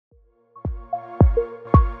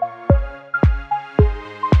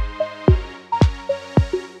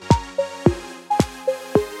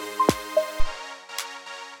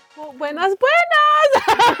Buenas, buenas.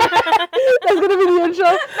 That's going to be the intro.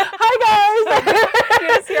 Hi, guys. You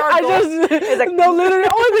see our goal? No, literally.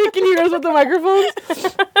 Oh, they can hear us with the microphones.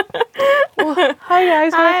 Well, hi,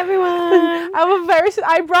 guys. Hi, everyone.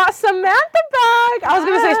 I brought Samantha back. I was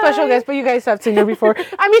going to say special guest, but you guys have seen her before.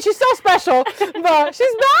 I mean, she's so special, but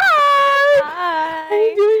she's back. Hi. How are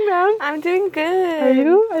you doing, ma'am? I'm doing good. Are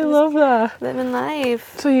you? I love that. Living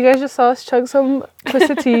life. So you guys just saw us chug some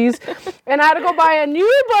Twisted Teas, and I had to go buy a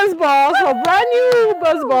new buzz ball, so a brand new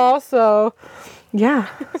buzz ball. So yeah,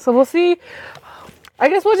 so we'll see. I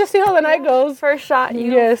guess we'll just see how the night goes. First shot,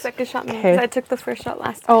 you. Yes. Second shot, me. Okay. I took the first shot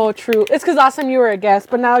last time. Oh, true. It's because last time you were a guest,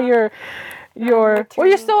 but now you're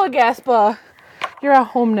still a guest, but you're at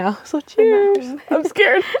home now. So cheers. I'm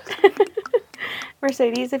scared.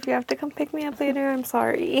 Mercedes, if you have to come pick me up later, I'm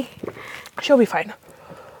sorry. She'll be fine.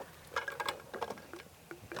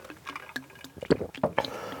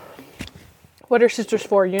 What are sisters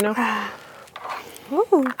for, you know?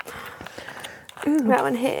 Ooh. That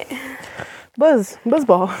one hit. Buzz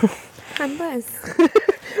ball. I'm Buzz.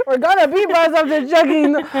 We're gonna be Buzz after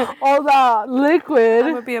chugging all that liquid.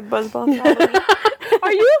 I'm gonna be a buzzball. Probably.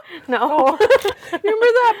 Are you? No. Oh. You remember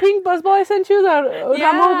that pink buzz ball I sent you?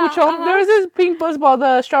 Ramon Buchon? There was this pink buzz ball,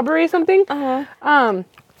 the strawberry something.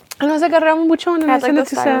 And I was like a Ramon Buchon, and I sent it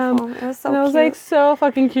to Sam. It was so and I was cute. like, so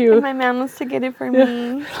fucking cute. And my man wants to get it for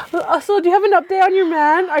me. So, do you have an update on your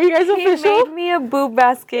man? Are you guys official? He made me a boob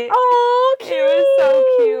basket. Oh, cute. It was so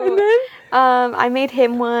cute. And then? I made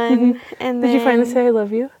him one. And then Did you finally say I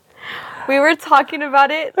love you? We were talking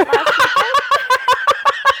about it last weekend.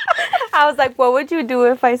 I was like, what would you do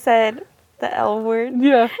if I said the L word?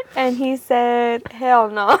 Yeah. And he said, hell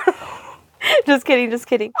no. Just kidding. I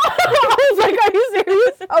was like, are you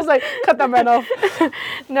serious? I was like, cut that man off.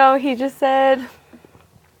 No, he just said,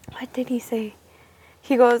 what did he say?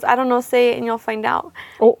 He goes, I don't know, say it and you'll find out.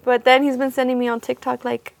 Oh. But then he's been sending me on TikTok,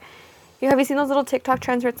 like, have you seen those little TikTok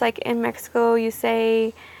trends where it's like, in Mexico you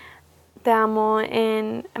say te amo,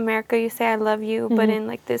 in America you say I love you, but in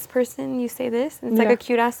like this person you say this, and it's like a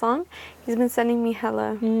cute ass song. He's been sending me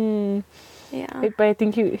hella. Yeah. But I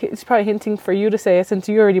think he's probably hinting for you to say it since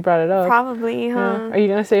you already brought it up. Probably, huh? Yeah. Are you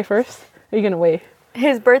gonna say it first? Or are you gonna wait?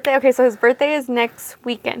 His birthday, okay, so his birthday is next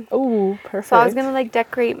weekend. Oh, perfect. So I was gonna like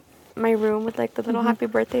decorate my room with like the little happy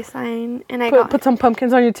birthday sign, and put some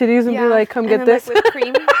pumpkins on your titties and be like, come get this. Like, with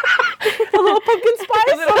cream. A little pumpkin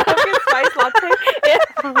spice. A little pumpkin spice latte. Yeah.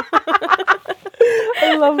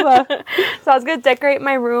 I love that. So I was gonna decorate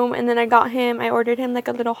my room, and then I ordered him like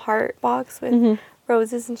a little heart box with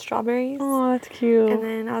roses and strawberries. Oh, that's cute. And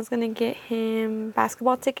then I was gonna get him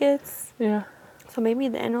basketball tickets. Yeah. So maybe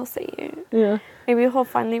then he'll say it. Yeah. Maybe he'll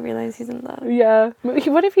finally realize he's in love. Yeah.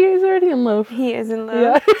 What if he is already in love? He is in love.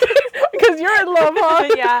 Yeah. Because you're in love, huh?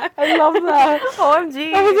 Yeah. I love that.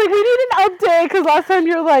 OMG. I was like, we need an update because last time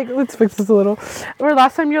you're like, let's fix this a little. Or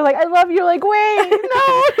last time you're like, I love you. You're like, wait,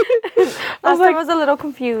 no. Last time I was a little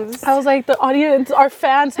confused. I was like, the audience, our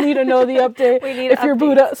fans need to know the update. We need if you're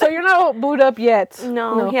booed up. So you're not booed up yet.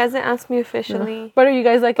 No, he hasn't asked me officially. No. But are you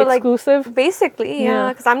guys like exclusive? Basically, yeah.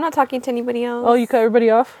 Because I'm not talking to anybody else. Oh, you cut everybody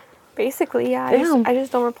off? Basically, yeah. Damn. I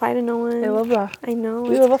just don't reply to no one. I love that. I know.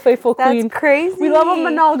 We love a faithful queen. That's crazy. We love a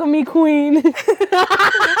monogamy queen.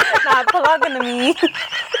 Not polygamy.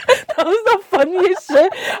 That was the funniest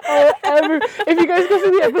shit ever. If you guys go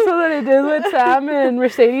see the episode that I did with Sam and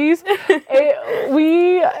Mercedes,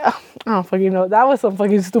 I don't fucking know. That was some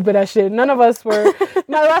fucking stupid ass shit. None of us were.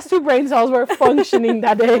 My last 2 brain cells were functioning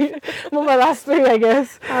that day. Well, my last 3, I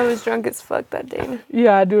guess. I was drunk as fuck that day.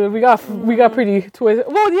 Yeah, dude. We got pretty twisted.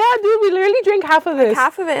 Well, yeah, dude. We literally drank half of this. Like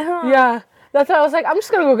half of it, huh? Yeah. That's why I was like, I'm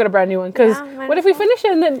just gonna go get a brand new one. Because what if we finish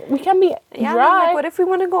it and then we can't be dry? Like, what if we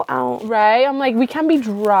want to go out? Right? I'm like, we can't be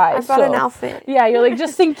dry. I brought an outfit. Yeah, you're like,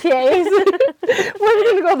 just in case. Where are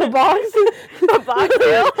we gonna go? The box? The box?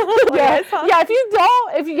 Yeah.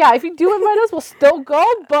 If you do invite us, we'll still go,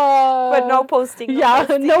 but no posting. No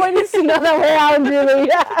posting. No one needs to know that we're out, really.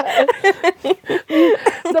 Yeah.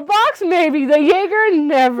 The box, maybe. The Jaeger,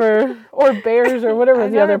 never. Or Bears, or whatever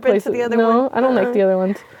the other places. To the other no, one. I don't like the other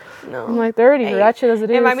ones. No. I'm like, they're already ratchet as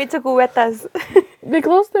it is. Invite me to Cubetas. They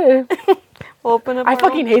closed it. We'll open up. I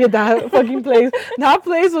fucking hated that fucking place. That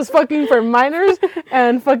place was fucking for minors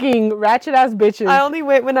and fucking ratchet ass bitches. I only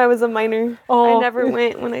went when I was a minor. Oh. I never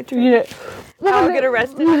went when I turned. Yeah. I'll get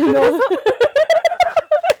arrested. No.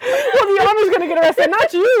 Well, the owner's gonna get arrested,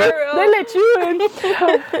 not you. They let you in.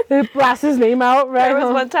 They blast his name out, right? There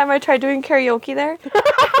was one time I tried doing karaoke there.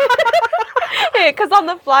 Because on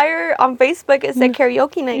the flyer on Facebook, it said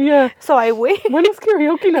karaoke night. Yeah. So I went. When is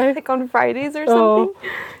karaoke night? Like on Fridays or something.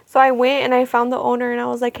 So I went and I found the owner and I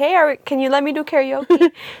was like, hey, can you let me do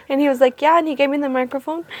karaoke? And he was like, yeah. And he gave me the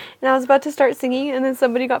microphone. And I was about to start singing and then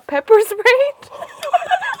somebody got pepper sprayed.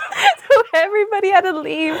 So everybody had to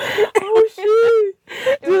leave. Oh,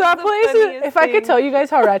 shit. Dude, that place, if I could tell you guys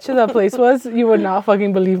how ratchet that place was, you would not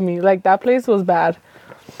fucking believe me. Like, that place was bad.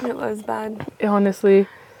 It was bad. Honestly.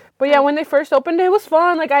 But yeah, when they first opened it was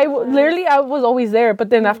fun. Like, I was always there. But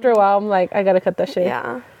then after a while, I'm like, I gotta cut that shit.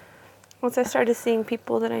 Yeah. Once I started seeing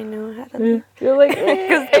people that I knew had to leave. You're like,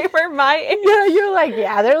 because they were my age. Yeah, you're like,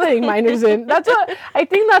 yeah, they're letting minors in. I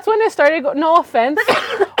think that's when it started, no offense,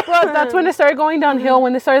 but that's when it started going downhill,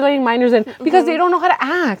 when they started letting minors in, because they don't know how to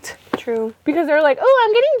act. True. Because they're like, oh,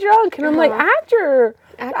 I'm getting drunk. And I'm like,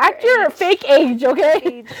 act your fake age,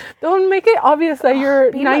 okay? Don't make it obvious that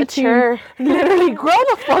you're 19. Mature. Literally, grow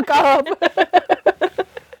the fuck up.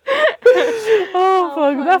 Oh,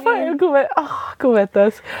 fuck. That fucking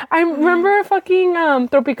cubetas. I remember fucking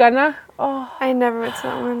Tropicana. Oh, I never went to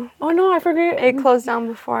that one. Oh, no, I forget. It closed down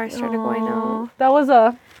before I started going out. That was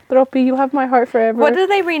a Tropi. You have my heart forever. What did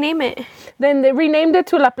they rename it? Then they renamed it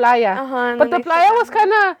to La Playa. But the Playa was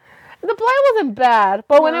kind of... The Playa wasn't bad.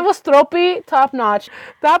 But when it was Tropi, top notch.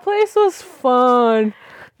 That place was fun.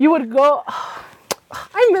 You would go...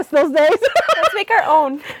 I miss those days. Let's make our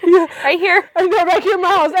own. Yeah. Right here. And go right here in my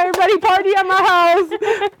house. Everybody party at my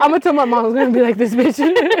house. I'm going to tell my mom I was going to be like this bitch.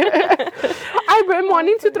 I've been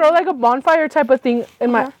wanting to throw like a bonfire type of thing in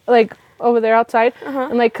my, like, over there outside.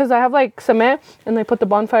 And like, because I have like cement and they put the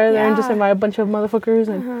bonfire there and just invite a bunch of motherfuckers.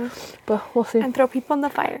 And But we'll see. And throw people in the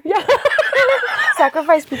fire. Yeah.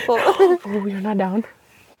 Sacrifice people. Oh, you're not down.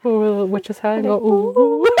 Oh, witch's hat and go,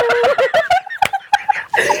 ooh.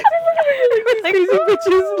 Crazy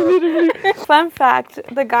bitches, literally. Fun fact,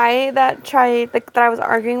 the guy that that I was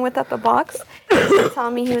arguing with at the box, he was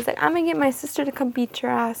telling me, he was like, I'm gonna get my sister to come beat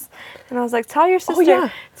your ass. And I was like, tell your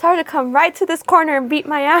sister, tell her to come right to this corner and beat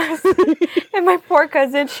my ass. And my poor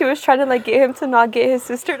cousin, she was trying to like get him to not get his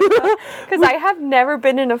sister to come. Because I have never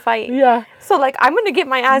been in a fight. Yeah. So like, I'm gonna get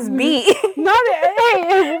my ass beat.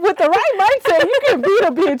 Hey, with the right mindset, you can beat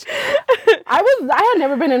a bitch. I had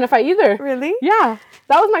never been in a fight either. Really? Yeah.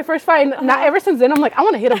 That was my first fight. And not ever since then, I'm like, I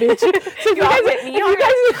want to hit a bitch. So if you guys, hit me. you know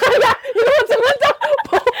what's Samantha?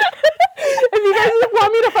 If you guys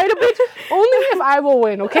want me to fight a bitch, only if I will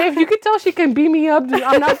win, okay? If you can tell she can beat me up,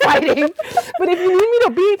 I'm not fighting. But if you need me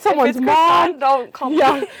to beat someone's mom, don't come.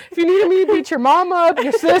 Yeah. If you need me to beat your mom up,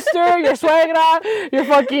 your sister, your suegra, your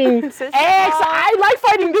fucking ex, I like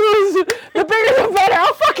fighting dudes. The bigger the better.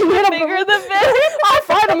 I'll fucking hit him. The bigger the better. I'll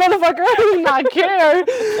fight a motherfucker. I do not care.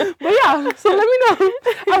 But yeah, so let me know.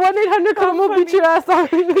 I 1-800 come up beat your ass on.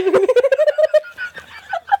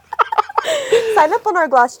 Sign up on our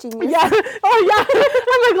Gloss Genius. Yeah. Oh, yeah.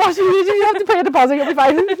 I'm like, Gloss Genius. You have to pay a deposit. You'll be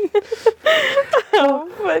fine. Oh,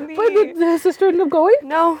 funny. But did the sister end up going?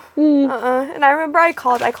 No. And I remember I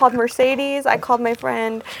called Mercedes. I called my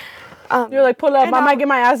friend. You're like, pull up. I might get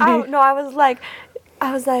my ass beat. No, I was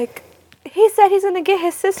like, he said he's going to get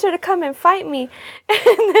his sister to come and fight me.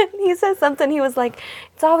 And then he said something. He was like,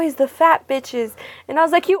 it's always the fat bitches. And I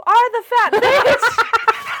was like, you are the fat bitch.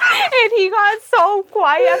 And he got so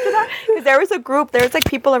quiet after that. Because there was a group. There was like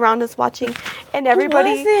people around us watching. And everybody.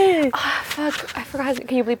 Who was it? Oh, fuck. I forgot.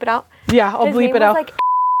 Can you bleep it out? Yeah, I'll bleep it out. His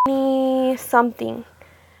name was like something.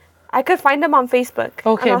 I could find him on Facebook.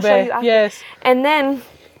 Okay, and I'll show you after. Yes. And then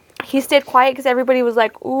he stayed quiet because everybody was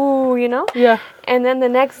like, ooh, you know? Yeah. And then the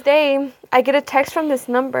next day, I get a text from this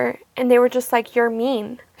number, and they were just like, you're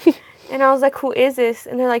mean. And I was like, who is this?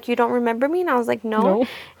 And they're like, you don't remember me? And I was like, no.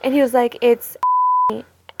 And he was like, it's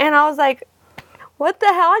and I was like, what the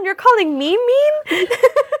hell? And you're calling me mean? You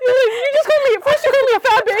just called me, first you called me a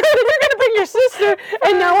fat bitch, then you're going to bring your sister,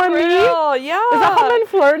 and now I'm mean? Yeah. Is that how men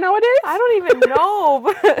flirt nowadays? I don't even know.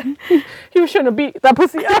 But he was trying to beat that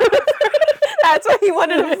pussy. That's what he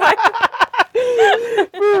wanted to fight.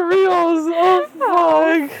 For reals.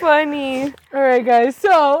 Oh, fuck. Funny. All right, guys.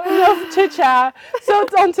 So, enough chit-chat. So,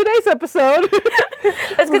 on today's episode...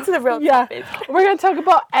 Let's get to the real topic. We're going to talk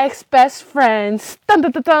about ex-best friends. Dun,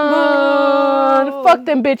 dun, dun, dun. Fuck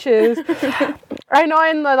them bitches. I know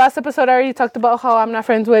in the last episode I already talked about how I'm not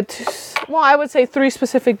friends with... Well, I would say 3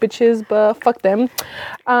 specific bitches, but fuck them.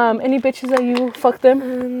 Any bitches that you fuck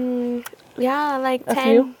them? Yeah, like a 10.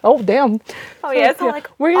 Few? Oh, damn. Oh, yeah. So, like,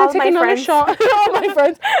 we're going to take another shot. All my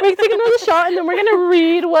friends. We're going to take another shot, and then we're going to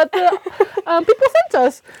read what the people sent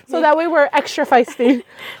us. So that way we're extra feisty.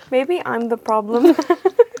 Maybe I'm the problem.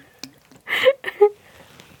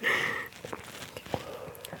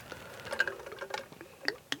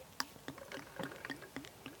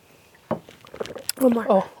 One more.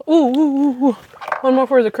 Oh, ooh. One more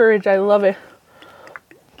for the courage. I love it.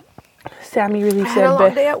 Sammy really I had a said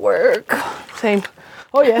long day at work. Same.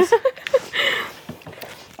 Oh, yes.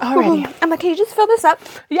 Alrighty. I'm like, can you just fill this up?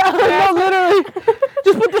 Yeah, no, literally.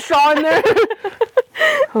 Just put the straw in there.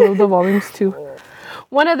 Oh, the volumes too.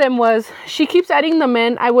 One of them was, she keeps adding the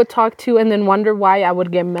men I would talk to and then wonder why I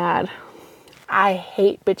would get mad. I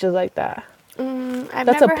hate bitches like that. I've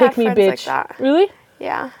That's never a pick me had bitch. friends like that. Really?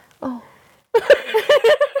 Yeah. Oh.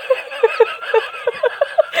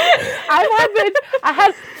 I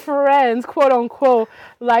had friends, quote unquote,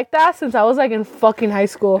 like that since I was like in fucking high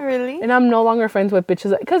school. Really? And I'm no longer friends with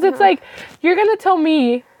bitches because it's like, you're gonna tell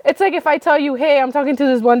me. It's like if I tell you, hey, I'm talking to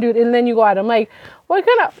this one dude, and then you go out. I'm like, what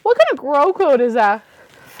kind of grow code is that?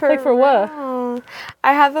 For what?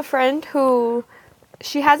 I have a friend who,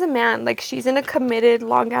 she has a man. Like, she's in a committed,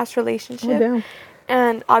 long ass relationship. Oh, damn.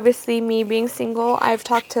 And obviously, me being single, I've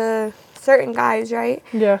talked to certain guys, right?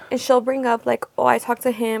 Yeah. And she'll bring up like, oh, I talked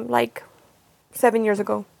to him like 7 years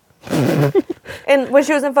ago. And when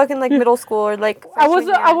she was in fucking like middle school or like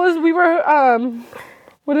we were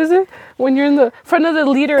what is it? When you're in the front of the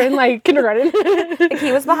leader in like kindergarten. Like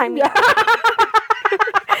he was behind me.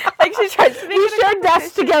 Like she tried to make we shared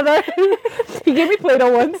desks together. He gave me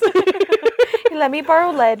Play-Doh once. He let me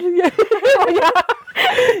borrow lead. Yeah.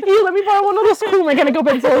 He let me borrow one of those cool mechanical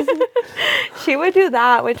pencils. She would do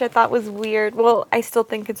that, which I thought was weird. Well, I still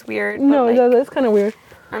think it's weird. No, like, that's kind of weird.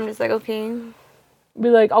 I'm just like, okay. Be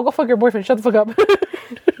like, I'll go fuck your boyfriend. Shut the fuck up.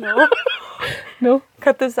 No. No?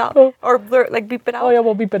 Cut this out. Oh. Or blur, like beep it out. Oh, yeah,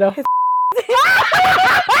 we'll beep it out. She's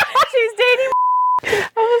dating.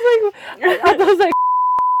 I was like,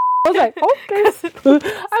 okay.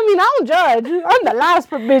 I mean, I don't judge. I'm the last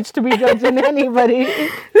bitch to be judging anybody.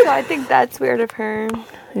 So I think that's weird of her.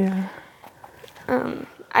 Yeah.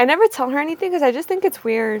 I never tell her anything because I just think it's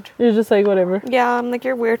weird. You're just like, whatever. Yeah, I'm like,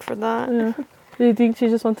 you're weird for that. Yeah. Do you think she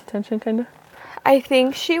just wants attention, kind of? I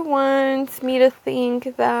think she wants me to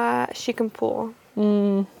think that she can pull.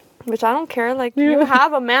 Which I don't care. Like, you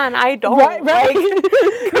have a man. I don't. Right. Like, good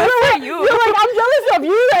for you. You're like, I'm jealous of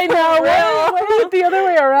you right now. What is it the other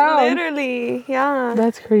way around? Literally, yeah.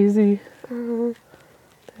 That's crazy.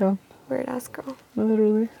 Yeah. Weird ass girl.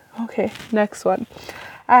 Literally. Okay, next one.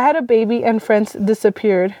 I had a baby and friends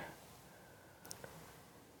disappeared.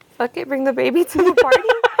 Fuck it, bring the baby to the party.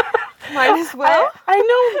 Might as well. I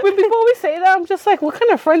know, when people always say that, I'm just like, what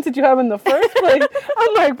kind of friends did you have in the first place?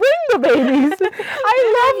 I'm like, bring the babies.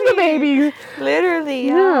 I love the babies. Literally,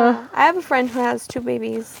 yeah. I have a friend who has 2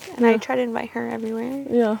 babies, and I try to invite her everywhere.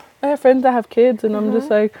 Yeah. I have friends that have kids, and I'm just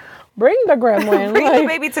like, bring the grandma. Bring the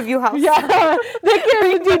baby to View House. Yeah. They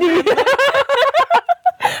carry DD.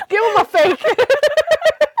 Give them a fake.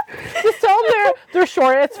 Just tell them they're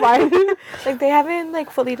short. It's fine. Like, they haven't,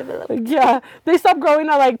 like, fully developed. Yeah. They stopped growing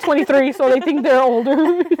at, like, 23, so they think they're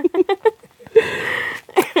older.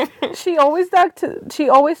 She always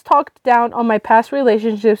talked down on my past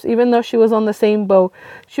relationships, even though she was on the same boat.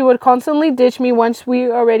 She would constantly ditch me once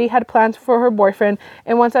we already had plans for her boyfriend,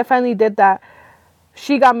 and once I finally did that,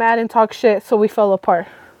 she got mad and talked shit, so we fell apart.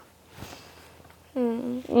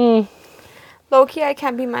 Low-key, I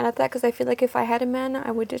can't be mad at that because I feel like if I had a man, I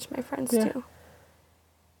would ditch my friends too.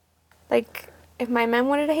 Like, if my man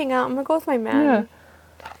wanted to hang out, I'm gonna go with my man.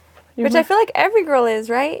 Yeah. Which I feel like every girl is,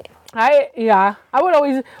 right? I would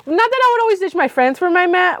always, not that I would always ditch my friends for my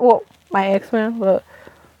man, well, my ex-man, but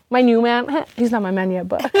my new man, he's not my man yet,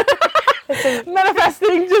 but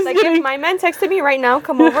manifesting, just like kidding. If my man texted me right now,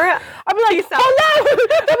 come over, I'd be like, hold on,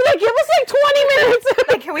 I'd be like, give us like 20 minutes.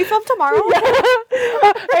 Like, can we film tomorrow?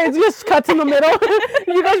 It just cuts in the middle.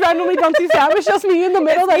 You guys randomly don't see Sam, it's just me in the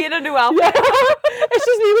middle. It's like, me in a new outfit. Yeah. It's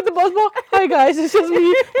just me with the buzz ball. Hi guys, it's just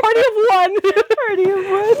me. Party of one. Party of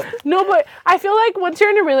one. No, but I feel like once you're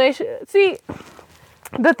in a relationship, see,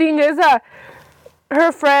 the thing is that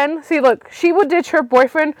her friend, see, look, she would ditch her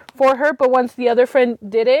boyfriend for her, but once the other friend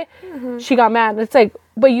did it, she got mad. It's like,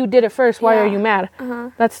 but you did it first. Why are you mad?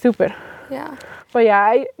 That's stupid. Yeah. But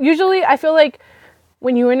yeah, I feel like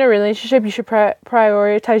when you're in a relationship, you should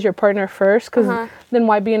prioritize your partner first, because then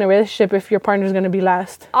why be in a relationship if your partner's going to be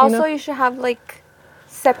last? Also, you should have, like,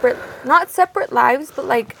 not separate lives, but,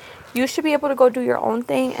 like, you should be able to go do your own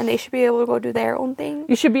thing, and they should be able to go do their own thing.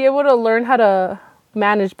 You should be able to learn how to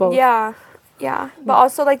manage both. Yeah. But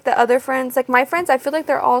also, like, the other friends, like, my friends, I feel like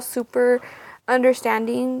they're all super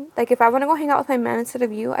understanding. Like, if I want to go hang out with my man instead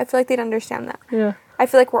of you, I feel like they'd understand that. Yeah. I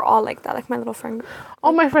feel like we're all like that, like my little friend.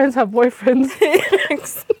 All my friends have boyfriends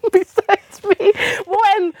besides me.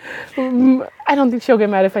 Well, and I don't think she'll get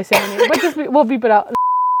mad if I say her name, but we'll beep it out.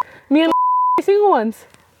 Me and single ones.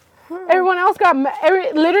 Everyone else got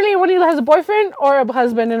literally when he has a boyfriend or a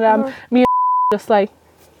husband, and me and just like,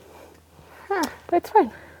 but it's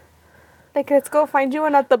fine. Like, let's go find you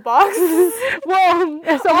one at the box. Well,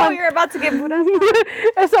 if someone, you're about to get put up.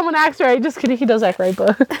 if someone acts right, just kidding, he does act right,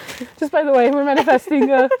 but just by the way, we're manifesting.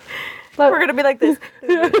 We're gonna be like this.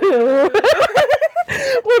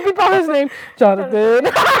 We'll be call his name, Jonathan.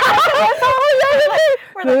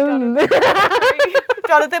 We're like,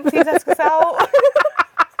 Jonathan, please ask us out.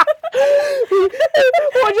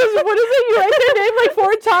 What is it? You write their name like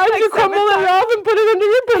 4 times, Like you crumble 7 it up and put it under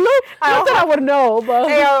your pillow. Not that I would know, but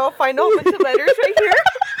Hey, I'll find a whole bunch of letters right here.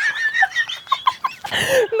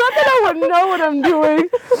 not that I would know what I'm doing.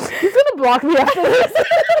 He's gonna block me after this.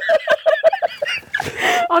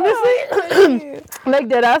 Honestly, like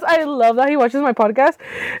deadass, I love that he watches my podcast,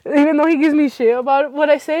 even though he gives me shit about what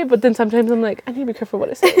I say. But then sometimes I'm like, I need to be careful what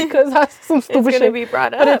I say because that's some stupid It's shit. gonna be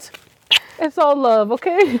brought up. But it's all love,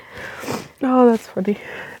 okay? Oh, that's funny.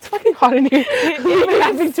 It's fucking hot in here. I'm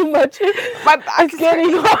laughing too much. My back It's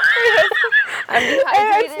getting hot. I'm Hey,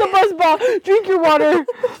 it's the dehydrated. buzz ball. Drink your water.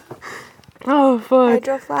 Oh, fuck.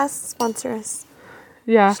 Hydro Flask sponsor us.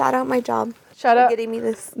 Yeah. Shout out my job Shout for out. getting me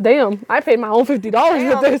this. Damn, I paid my own $50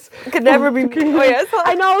 with this. Could never be me. Oh, yes.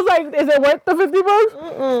 I know, I was like, is it worth the $50?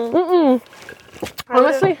 Mm-mm.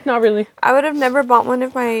 Honestly, not really. I would have never bought one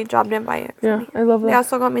if my job didn't buy it. Yeah, I love They that.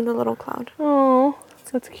 also got me the little cloud. Oh,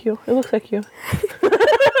 that's cute. It looks like you.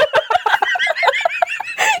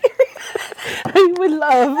 With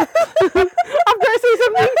love. After I say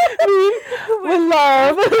something mean, with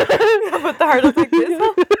love. But the heart is like this.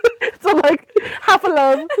 So like half a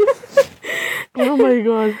love. Oh my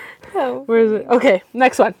god. Oh. Where is it? Okay,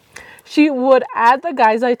 next one. She would add the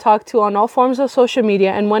guys I talked to on all forms of social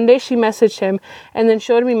media, and one day she messaged him and then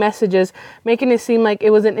showed me messages, making it seem like it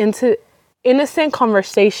was an innocent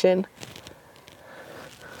conversation.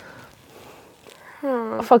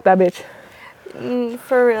 Fuck that bitch.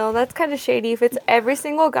 For real, that's kind of shady. If it's every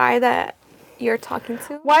single guy that you're talking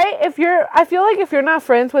to. Why, I feel like if you're not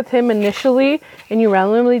friends with him initially and you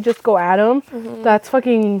randomly just go at him, that's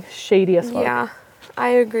fucking shady as fuck. Yeah, I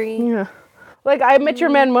agree. Yeah. Like, I met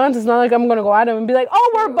your man once. It's not like I'm gonna go at him and be like,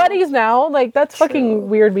 oh, we're buddies now. Like, that's fucking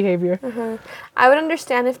weird behavior. I would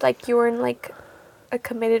understand if, like, you were in, like, a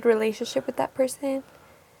committed relationship with that person.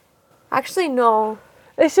 Actually, no.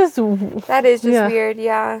 It's just... That is just Yeah. weird,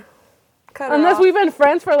 yeah. Cut it Unless off. we've been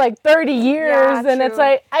friends for like 30 years, Yeah, then it's true.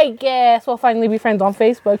 like, I guess we'll finally be friends on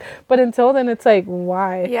Facebook. But until then, it's like,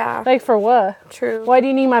 why? Yeah. Like, for what? True. Why do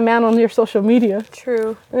you need my man on your social media?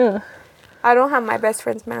 True. Yeah. I don't have my best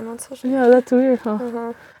friend's man on social media. Yeah, that's weird,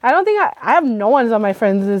 huh? I don't think I have no one's on my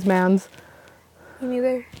friends as mans. Me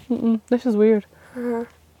neither. This is weird.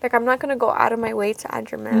 Like, I'm not going to go out of my way to add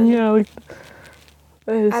your man. Yeah, like,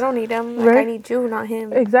 that is- I don't need him. Like, Right? I need you, not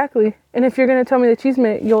him. Exactly. And if you're gonna tell me the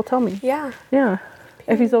chisme, you'll tell me. Yeah. Yeah.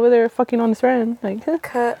 If he's over there fucking on his friend, like,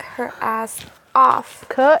 Cut her ass off.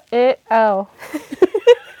 cut it out.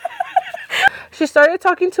 She started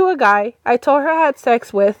talking to a guy I told her I had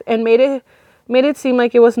sex with and made it seem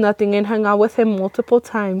like it was nothing and hung out with him multiple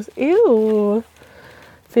times. Ew.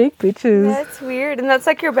 Fake bitches. That's weird. And that's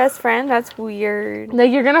like your best friend? That's weird.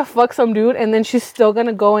 Like, you're gonna fuck some dude and then she's still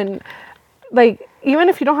gonna go and, like, even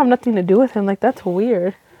if you don't have nothing to do with him, like, that's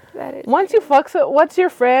weird. That is Once you once your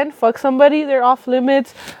friend fuck somebody, they're off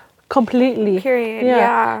limits completely. Period.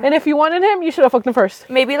 Yeah. And if you wanted him, you should have fucked him first.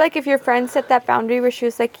 Maybe, like, if your friend set that boundary where she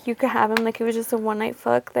was like, you could have him, like, it was just a one-night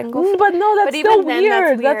fuck, then go But no, that's But still even then, that's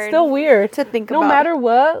weird. That's weird still weird. to think No about. matter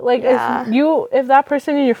what, like, Yeah. if that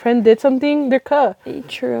person and your friend did something, they're cut.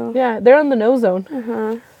 True. Yeah, they're on the no zone.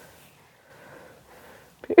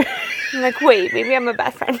 I'm like, wait, maybe I'm a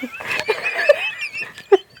bad friend.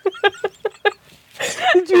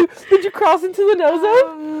 Did you cross into the no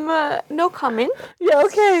zone? No comment. Yeah,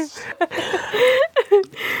 okay.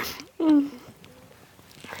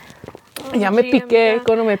 Ya me GM, piqué. yeah.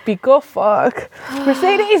 Cuando me pico, fuck.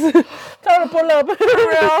 Mercedes! Tell her to pull up.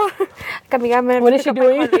 Amiga, What is she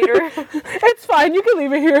doing? Later. It's fine. You can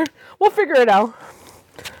leave it here. We'll figure it out.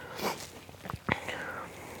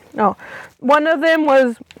 Oh, one of them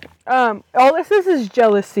was, all this is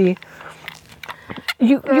jealousy.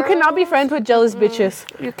 You cannot be friends with jealous bitches.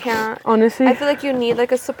 You can't. Honestly. I feel like you need,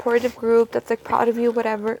 like, a supportive group that's, like, proud of you,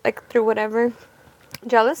 whatever, like, through whatever.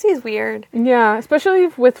 Jealousy is weird. Yeah, especially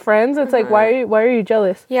with friends. It's like, why are you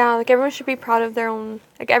jealous? Yeah, like, everyone should be proud of their own,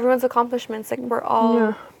 like, everyone's accomplishments. Like, we're all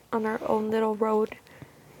Yeah. on our own little road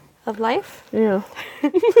of life. Yeah.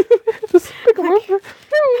 Just pick 'em up.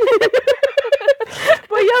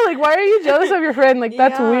 But yeah, like, why are you jealous of your friend? Like,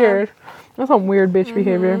 that's Yeah. weird. That's some weird bitch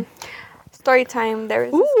behavior. Story time. There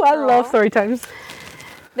was Ooh, this I girl. love story times.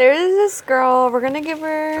 There is this girl. We're gonna give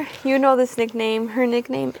her. You know this nickname. Her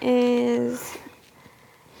nickname is.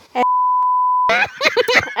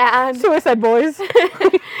 And Suicide Boys.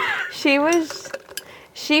 She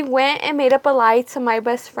went and made up a lie to my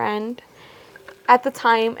best friend at the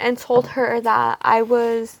time and told her that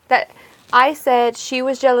I said she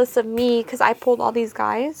was jealous of me because I pulled all these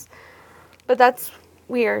guys. But that's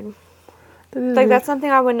weird. That's something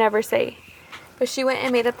I would never say. But she went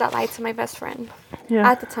and made up that lie to my best friend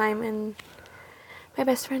at the time, and my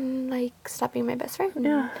best friend stopped being my best friend.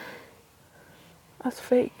 Yeah. That's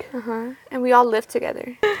fake. And we all lived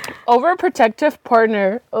together. Overprotective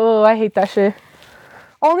partner. Oh, I hate that shit.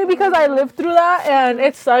 Only because I lived through that, and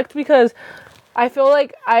it sucked because I feel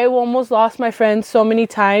like I almost lost my friends so many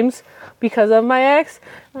times because of my ex.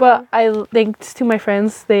 But thanks to my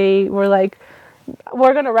friends, they were like,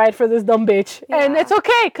 we're gonna ride for this dumb bitch. Yeah. And it's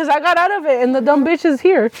okay, because I got out of it, and the dumb bitch is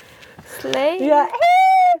here. Slay. Yeah.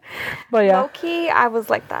 But yeah. Low-key, I was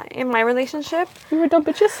like that in my relationship. We were dumb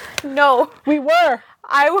bitches? No. We were.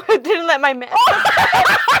 Didn't let my man. Fuck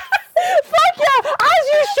yeah! As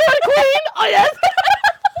you should, queen! Oh, yes.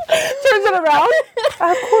 Turns it around.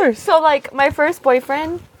 Of course. So, my first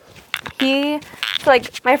boyfriend, my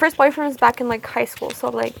first boyfriend was back in, high school. So,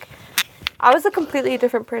 I was a completely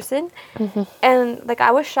different person. Mm-hmm. And,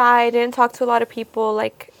 I was shy. I didn't talk to a lot of people.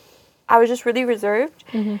 I was just really reserved.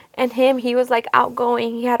 Mm-hmm. And he was,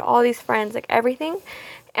 outgoing. He had all these friends, everything.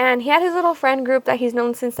 And he had his little friend group that he's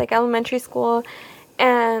known since, elementary school.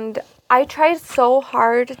 And I tried so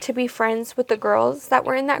hard to be friends with the girls that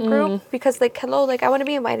were in that group. Because, hello, I want to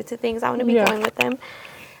be invited to things. I want to be going with them.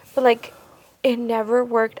 But, it never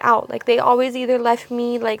worked out. They always either left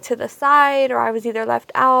me, to the side, or I was either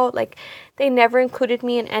left out. They never included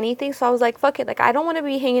me in anything. So I was like, fuck it. I don't want to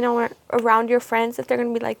be hanging around your friends if they're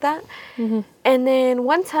going to be like that. Mm-hmm. And then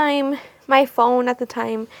one time, my phone at the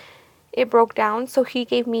time, it broke down. So he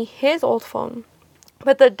gave me his old phone.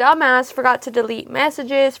 But the dumbass forgot to delete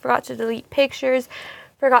messages, forgot to delete pictures,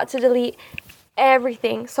 forgot to delete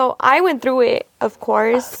everything. So I went through it, of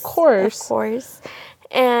course. Of course. Of course.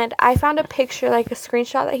 And I found a picture, a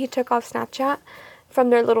screenshot that he took off Snapchat from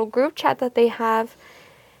their little group chat that they have.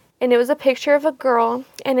 And it was a picture of a girl.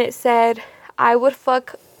 And it said, I would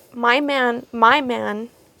fuck my man,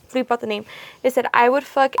 bleep out the name. It said, I would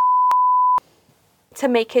fuck to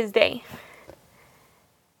make his day.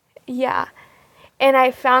 Yeah. And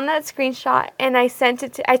I found that screenshot and I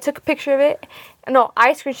took a picture of it. No,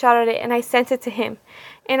 I screenshotted it and I sent it to him.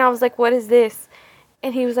 And I was like, what is this?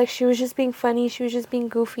 And he was like, she was just being funny. She was just being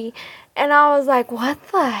goofy. And I was like, what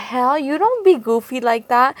the hell? You don't be goofy like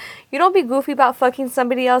that. You don't be goofy about fucking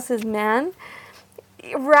somebody else's man.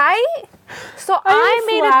 Right? So I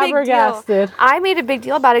made a big deal. I made a big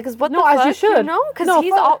deal about it because what the fuck? No, as you should. You know? Because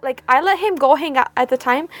he's all, I let him go hang out at the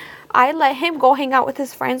time. I let him go hang out with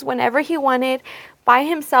his friends whenever he wanted by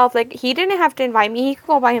himself. He didn't have to invite me. He could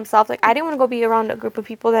go by himself. I didn't want to go be around a group of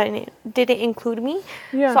people that didn't include me.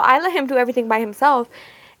 Yeah. So I let him do everything by himself.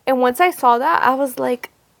 And once I saw that, I was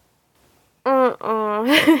like, So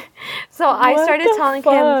I started telling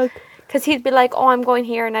him, because he'd be like, oh, I'm going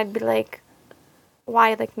here. And I'd be like,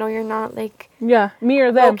 why? No, you're not. Yeah, me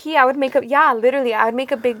or them. Low-key, I would make literally, I would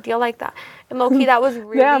make a big deal like that. And low-key, that was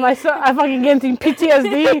really... Yeah, I fucking getting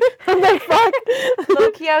PTSD. I'm like, fuck.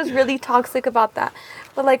 Low-key, I was really toxic about that.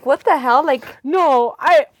 But, what the hell? No,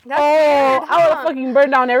 I would have fucking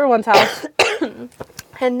burned down everyone's house.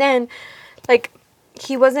 And then,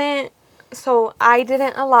 he wasn't... So, I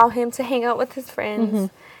didn't allow him to hang out with his friends. Mm-hmm.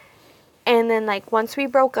 And then, once we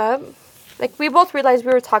broke up... we both realized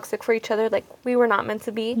we were toxic for each other. We were not meant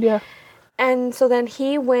to be. Yeah. And so then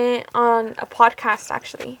he went on a podcast,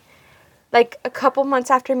 actually. A couple months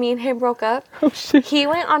after me and him broke up. Oh, shit. He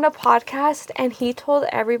went on a podcast and he told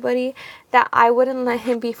everybody that I wouldn't let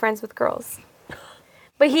him be friends with girls.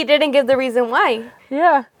 But he didn't give the reason why.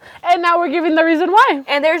 Yeah. And now we're giving the reason why.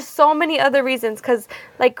 And there's so many other reasons. Because,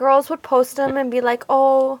 girls would post him and be like,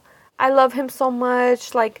 oh, I love him so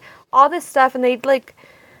much. All this stuff. And they'd,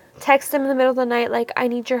 text him in the middle of the night, I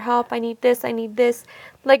need your help, I need this.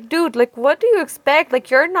 Dude, what do you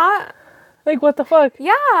expect? You're not... what the fuck?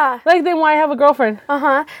 Yeah. Then why have a girlfriend?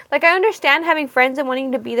 Uh-huh. I understand having friends and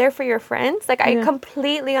wanting to be there for your friends. I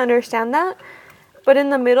completely understand that. But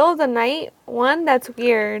in the middle of the night, one, that's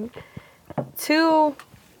weird. Two,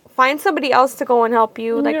 find somebody else to go and help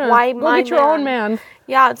you. Why go get your own man.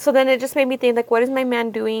 Yeah, so then it just made me think, what is my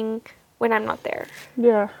man doing when I'm not there?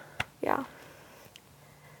 Yeah. Yeah.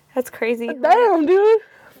 That's crazy. Damn, dude.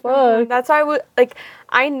 Fuck. That's why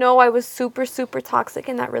I know I was super, super toxic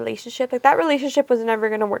in that relationship. That relationship was never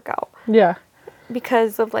going to work out. Yeah.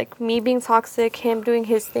 because of like me being toxic, him doing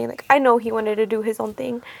his thing. Like I know he wanted to do his own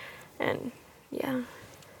thing, and yeah.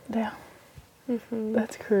 Damn.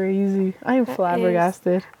 That's crazy. I am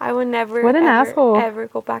flabbergasted. I would never. What an asshole. Ever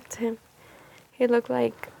go back to him. He looked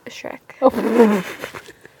like Shrek. Oh.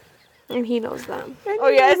 And he knows that. Oh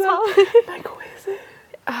yes. Like, who is it?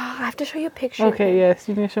 I have to show you a picture. Okay, yes,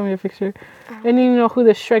 you need to show me a picture. And you know who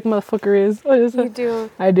the Shrek motherfucker is. Oh, You do.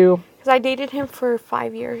 I do. Because I dated him for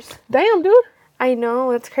 5 years. Damn, dude. I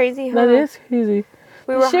know, it's crazy, huh? That is crazy.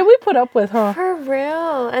 The shit we put up with, huh? For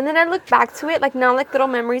real. And then I look back to it, like now, like little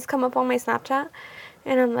memories come up on my Snapchat,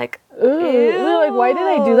 and I'm like, Ew. Like, why did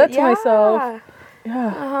I do that to myself?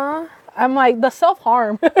 Yeah. I'm like, the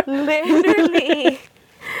self-harm. Literally.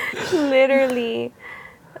 Literally.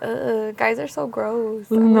 Guys are so gross.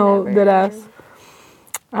 No, dead ass.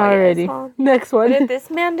 Alrighty. Yes, Next one. But if this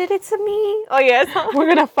man did it to me, oh yes. We're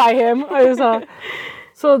gonna fight him.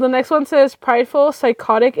 So the next one says prideful,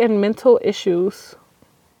 psychotic, and mental issues.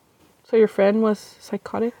 So your friend was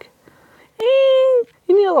psychotic? You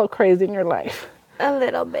need a little crazy in your life. A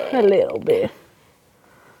little bit. A little bit.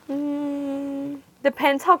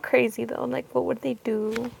 Depends how crazy though. Like, what would they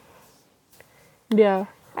do? Yeah.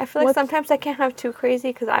 I feel like sometimes I can't have too crazy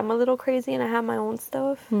because I'm a little crazy and I have my own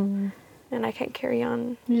stuff. And I can't carry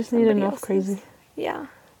on. You just need enough else's. crazy. Yeah.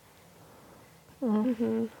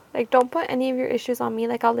 Like, don't put any of your issues on me.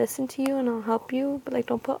 Like, I'll listen to you and I'll help you, but like,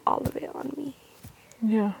 don't put all of it on me.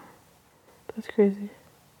 Yeah. That's crazy.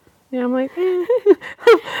 Yeah, I'm like,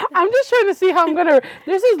 I'm just trying to see how I'm gonna.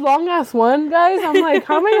 There's this long ass one, guys. I'm like,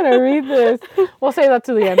 how am I gonna read this? We'll say that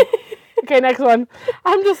to the end. Okay, next one.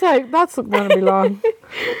 I'm just like, that's gonna be long.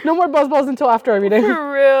 No more buzzballs until after every day.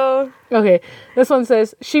 For real. Okay, this one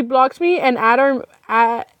says she blocked me and our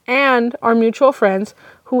mutual friends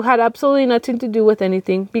who had absolutely nothing to do with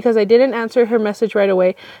anything because I didn't answer her message right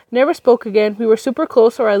away. Never spoke again. We were super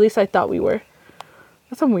close, or at least I thought we were.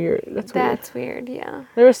 That's weird. That's weird. Yeah.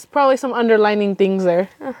 There was probably some underlining things there.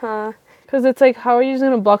 Because it's like, how are you just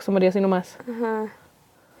gonna block somebody así nomás?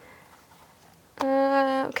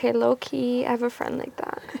 Okay, low key, I have a friend like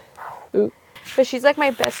that. Ooh. But she's like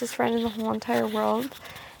my bestest friend in the whole entire world.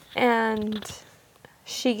 And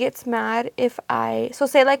she gets mad if so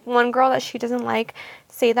say like one girl that she doesn't like,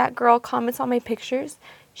 say that girl comments on my pictures,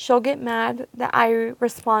 she'll get mad that I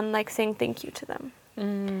respond like saying thank you to them.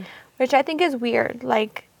 Which I think is weird.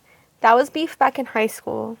 Like, that was beef back in high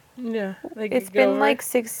school. Yeah. Like, it's been like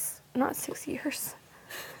not 6 years.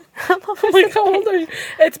 Like, how old are you?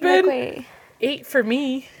 It's been like, 8 for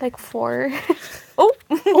me. Like 4. Oh,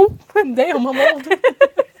 damn, I'm old.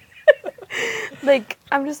 Like,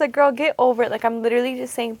 I'm just like, girl, get over it. Like, I'm literally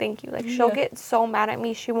just saying thank you. Like, she'll get so mad at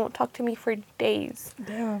me, she won't talk to me for days.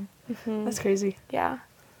 Damn. That's crazy. Yeah.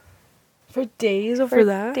 For days over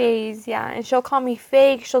that? Days, yeah. And she'll call me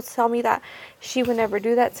fake. She'll tell me that she would never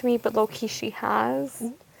do that to me, but low-key she has.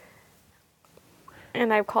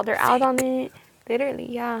 And I've called her out on it. Literally,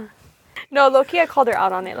 yeah. No, low-key I called her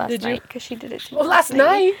out on it last night because she did it to me. Oh, last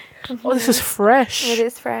night? Oh, this is fresh. It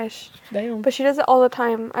is fresh. Damn. But she does it all the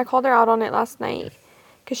time. I called her out on it last night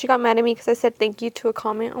because she got mad at me because I said thank you to a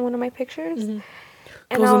comment on one of my pictures. And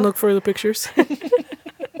Goes and look for the pictures.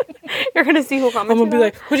 You're going to see who commented. I'm going to be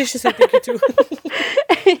like, who did she say thank you to?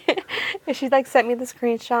 And she like sent me the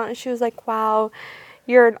screenshot and she was like, wow,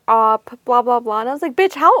 you're an op, blah, blah, blah. And I was like,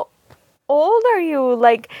 bitch, how old are you?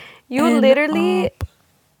 Like, you literally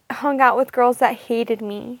hung out with girls that hated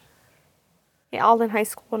me. Yeah, all in high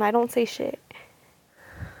school, and I don't say shit.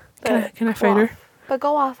 Can I fight her? But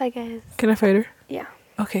go off, I guess. Can I fight her? Yeah.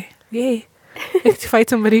 Okay. Yay. To fight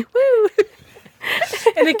somebody. Woo!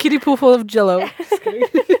 And a kiddie pool full of Jello.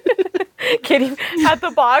 Kidding. At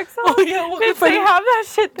the box? Oh, yeah. They have that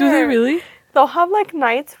shit there. Do they really? They'll have, like,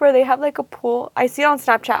 nights where they have, like, a pool. I see it on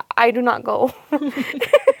Snapchat. I do not go. I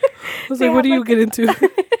was like, what do you get into?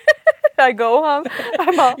 I go,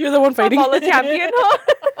 huh? You're the one fighting. I'm all the champion, huh?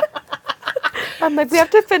 I'm like, we have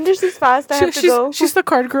to finish this fast. I have to go. She's the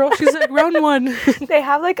card girl. She's like, round 1. They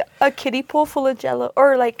have, like, a kiddie pool full of Jello.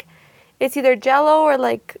 Or, like, it's either Jello or,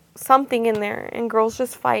 like, something in there. And girls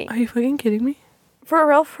just fight. Are you fucking kidding me? For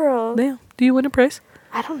real, for real. Damn. Do you win a prize?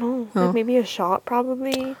 I don't know. Like, maybe a shot,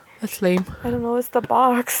 probably. That's lame. I don't know. It's the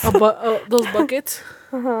box. Those buckets?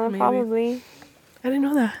 Probably. I didn't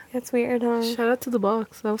know that. That's weird, huh? Shout out to the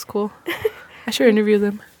box. That was cool. I should interview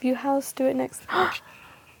them. View House, do it next.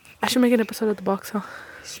 I should make an episode of the box, huh?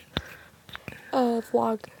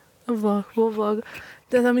 Vlog. A vlog. We'll vlog.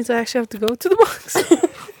 Then that means I actually have to go to the box.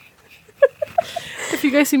 If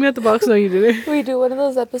you guys see me at the box, no, you didn't. We do one of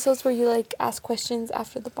those episodes where you, like, ask questions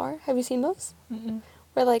after the bar. Have you seen those?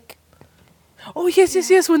 Where, like, Oh,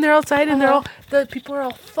 yes. When they're outside and the people are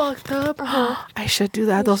all fucked up. I should do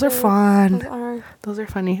that. Those are fun. Those are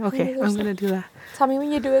funny. Okay, I'm going to do that. Tell me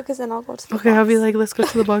when you do it, because then I'll go to the box. Okay, I'll be like, let's go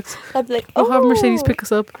to the box. I'll be like, We'll have Mercedes pick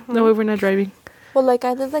us up. That way we're not driving. Well, like,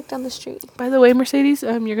 I live, like, down the street. By the way, Mercedes,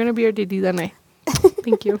 you're going to be our DD that night.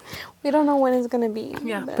 Thank you. We don't know when it's going to be.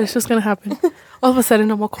 Yeah, but it's just going to happen. All of a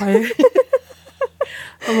sudden, I'm all quiet.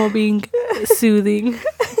 I'm all being soothing.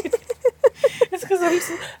 It's because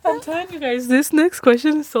I'm telling you guys, this next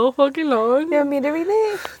question is so fucking long. You want me to read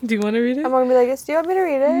it? Do you want to read it? I'm going to be like, do you want me to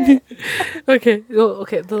read it? Okay.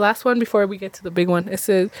 The last one before we get to the big one. It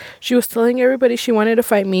says, she was telling everybody she wanted to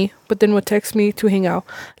fight me, but then would text me to hang out.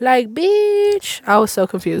 Like, bitch. I was so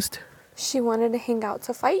confused. She wanted to hang out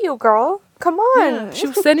to fight you, girl. Come on. Yeah, she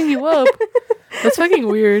was setting you up. That's fucking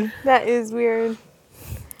weird. That is weird.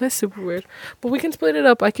 That's super weird. But we can split it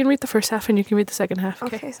up. I can read the first half and you can read the second half.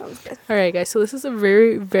 Okay, sounds good. All right, guys. So this is a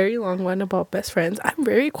very, very long one about best friends. I'm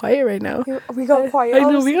very quiet right now. We got quiet. I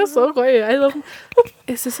know, we got so quiet. I love...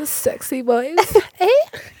 Is this a sexy voice?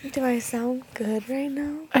 Do I sound good right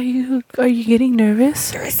now? Are you getting nervous?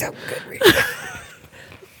 Do I sound good right now?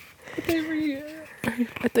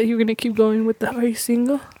 I thought you were gonna keep going with the, are you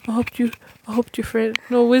single? I hope your friend...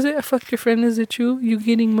 No, is it? I fucked your friend. Is it you? You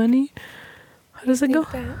getting money? How does it go?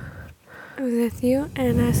 I was with you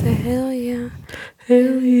and I said, hell yeah.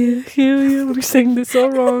 Hell yeah. Hell yeah. We sang this all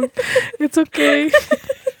wrong. It's okay.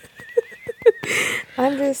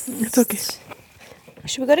 It's okay.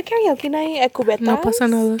 Should we go to karaoke night at Cubetas? No pasa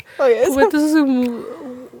nada. Oh,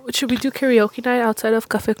 yes. Should we do karaoke night outside of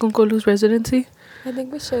Café con Colu's residency? I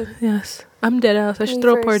think we should. Yes. I'm dead ass. I should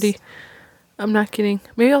throw a party. I'm not kidding.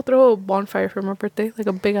 Maybe I'll throw a bonfire for my birthday. Like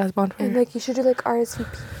a big ass bonfire. And like you should do like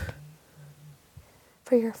RSVP.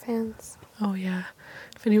 For your fans. Oh yeah.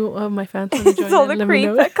 If any of my fans want to join it's all in, the let me creep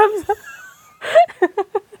know. that comes up.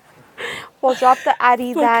 We'll drop the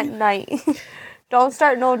Addy that night. Don't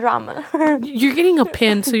start no drama. You're getting a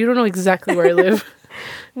pin, so you don't know exactly where I live.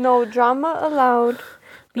 No drama allowed.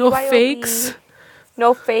 No BYOB. fakes.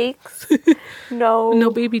 No fakes.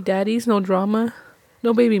 No baby daddies, no drama.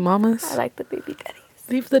 No baby mamas. I like the baby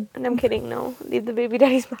daddies. And I'm kidding, no. Leave the baby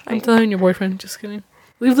daddies behind. I'm telling your boyfriend, just kidding.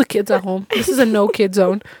 Leave the kids at home. This is a no kid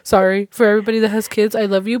zone. Sorry. For everybody that has kids, I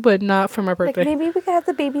love you, but not for my birthday. Like, maybe we could have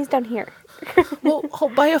the babies down here. Well,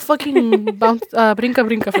 buy a fucking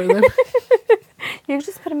brinca for them. You can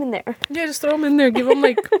just put them in there. Yeah, just throw them in there. Give them,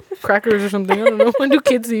 like, crackers or something. I don't know. What do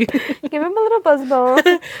kids eat? Give them a little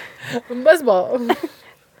buzzball. Buzzball.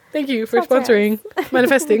 Thank you for sponsoring.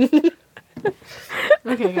 Manifesting.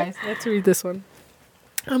 Okay, guys. Let's read this one.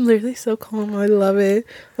 I'm literally so calm. I love it.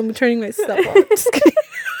 I'm turning myself on. Just kidding.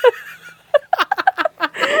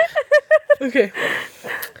 Okay.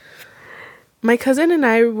 My cousin and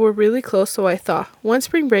I were really close, so I thought. One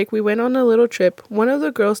spring break, we went on a little trip. One of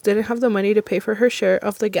the girls didn't have the money to pay for her share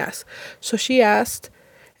of the gas, so she asked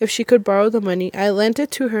if she could borrow the money. I lent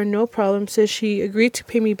it to her, no problem, since she agreed to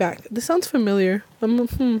pay me back. This sounds familiar.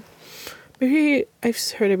 Maybe I've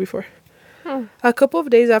heard it before. A couple of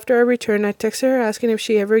days after our return, I texted her asking if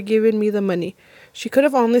she ever given me the money. She could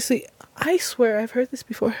have honestly... I swear I've heard this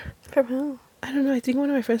before. From who? I don't know. I think one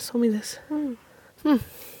of my friends told me this.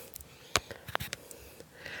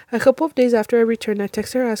 A couple of days after I returned, I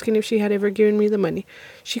texted her asking if she had ever given me the money.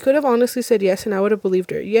 She could have honestly said yes, and I would have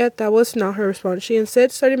believed her. Yet, that was not her response. She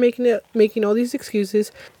instead started making all these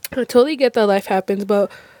excuses. I totally get that life happens,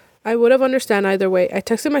 but... I would have understood either way. I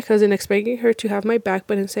texted my cousin expecting her to have my back,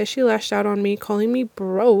 but instead she lashed out on me, calling me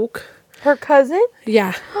broke. Her cousin?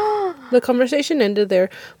 Yeah. The conversation ended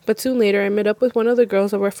there, but soon later I met up with one of the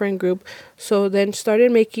girls of our friend group, so then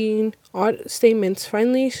started making odd statements.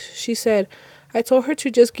 Finally, she said, I told her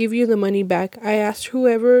to just give you the money back. I asked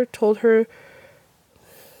whoever told her,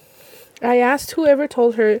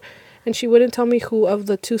 and she wouldn't tell me who of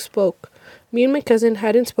the two spoke. Me and my cousin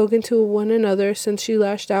hadn't spoken to one another since she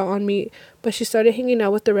lashed out on me, but she started hanging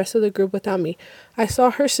out with the rest of the group without me. I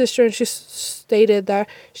saw her sister and she stated that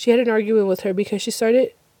she had an argument with her because she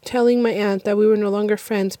started telling my aunt that we were no longer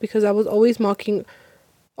friends because I was always smooching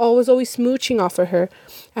off of her.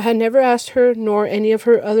 I had never asked her nor any of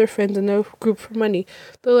her other friends in the group for money.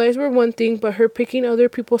 The lies were one thing, but her picking other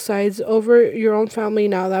people's sides over your own family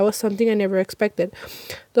now, that was something I never expected.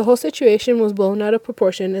 The whole situation was blown out of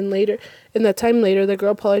proportion, and later, the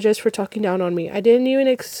girl apologized for talking down on me. I didn't even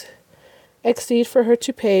exceed for her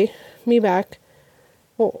to pay me back.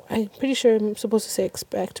 Well, I'm pretty sure I'm supposed to say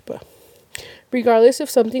expect, but regardless if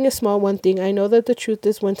something is small, one thing, I know that the truth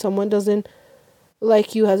is when someone doesn't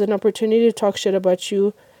like you has an opportunity to talk shit about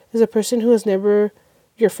you is a person who was never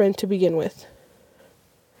your friend to begin with.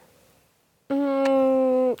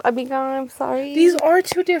 Amiga, I'm sorry. These are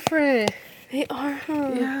two different. They are,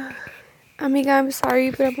 huh? Yeah. Amiga, I'm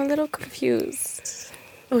sorry, but I'm a little confused.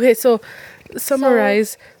 Okay, so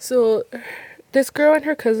summarize. So this girl and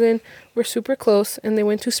her cousin were super close, and they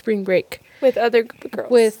went to spring break With other girls.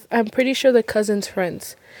 with, I'm pretty sure, the cousin's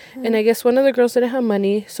friends. And I guess one of the girls didn't have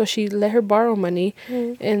money, so she let her borrow money.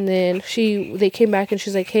 And then they came back, and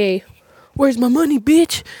she's like, "Hey, where's my money,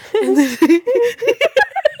 bitch?" And then,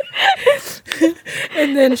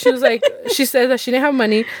 and then she was like, she said that she didn't have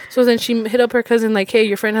money, so then she hit up her cousin like, "Hey,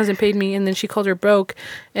 your friend hasn't paid me," and then she called her broke,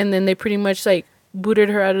 and then they pretty much like booted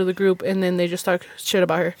her out of the group, and then they just talked shit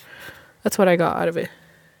about her. That's what I got out of it.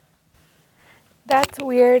 That's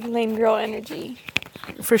weird lame girl energy.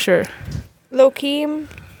 For sure. Low-key,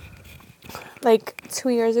 like 2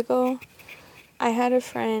 years ago, I had a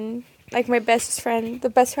friend, like my bestest friend, the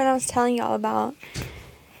best friend I was telling y'all about.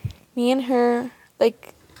 Me and her,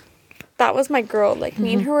 like, that was my girl. Like,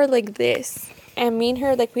 me and her were like this. And me and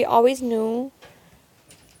her, like, we always knew,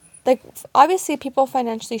 like, obviously people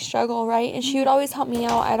financially struggle, right? And she would always help me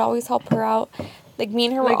out. I'd always help her out. Like, me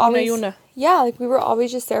and her Like were always... Una. Yeah, like, we were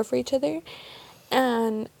always just there for each other.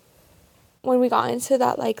 And when we got into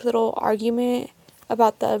that, like, little argument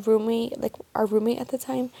about the roommate, like, our roommate at the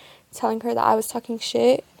time, telling her that I was talking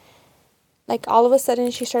shit, like, all of a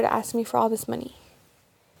sudden, she started asking me for all this money.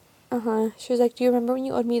 She was like, "Do you remember when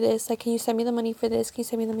you owed me this? Like, can you send me the money for this? Can you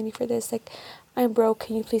send me the money for this? Like, I'm broke.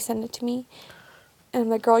 Can you please send it to me?" And I'm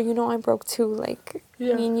like, "Girl, you know I'm broke, too." Like,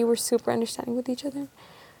 Yeah. me and you were super understanding with each other.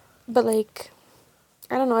 But, like,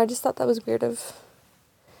 I don't know. I just thought that was weird of...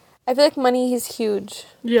 I feel like money is huge.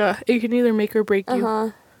 Yeah, it can either make or break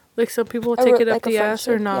you. Like, some people take it up the ass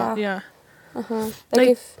or not. Yeah. Like,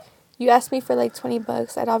 if you asked me for, like,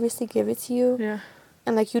 $20, I'd obviously give it to you. Yeah.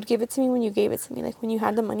 And, like, you'd give it to me when you gave it to me. Like, when you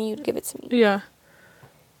had the money, you'd give it to me. Yeah.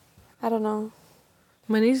 I don't know.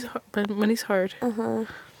 Money's hard.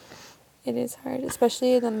 It is hard,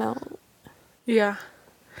 especially the amount. Yeah.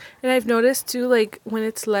 And I've noticed, too, like, when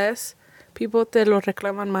it's less, people te lo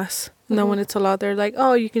reclaman más. And then when it's a lot, they're like,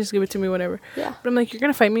 "Oh, you can just give it to me whenever." Yeah. But I'm like, you're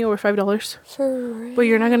going to fight me over $5. For real. But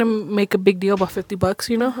you're not going to make a big deal about $50,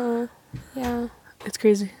 you know? Yeah. It's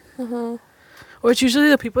crazy. Or it's usually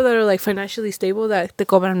the people that are, like, financially stable that te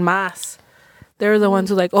cobran más. They're the ones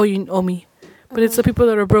who like, "Oh, you owe me." But it's the people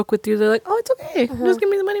that are broke with you. They're like, "Oh, it's okay. Just give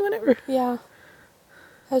me the money whenever." Yeah.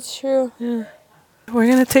 That's true. Yeah.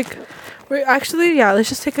 Let's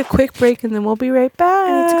just take a quick break and then we'll be right back.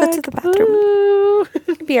 I need to go to the bathroom. Ooh.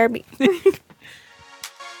 BRB.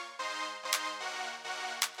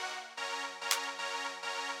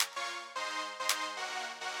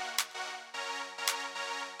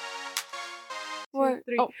 We're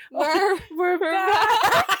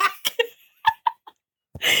back.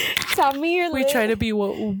 Tell me you're We lit. try to be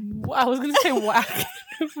I was gonna say whack.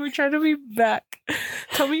 We're trying to be back.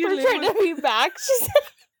 Tell me you're We're lit. trying to be back. She said.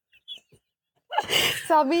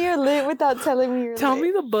 Tell me you're lit without telling me you're Tell lit.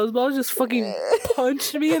 me the buzzball just fucking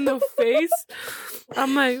punched me in the face.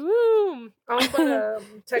 I'm like, woo. I'm gonna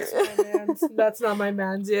text my mans. That's not my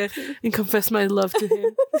mans yet. And confess my love to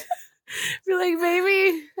him. Be like,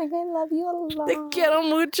 "Baby, Like, I love you a lot. te quiero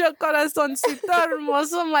mucho, corazoncito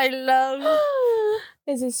hermoso, my love."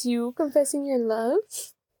 Is this you confessing your love?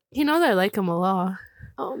 He knows I like him a lot.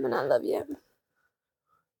 Oh, man, I love you.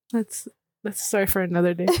 That's a story for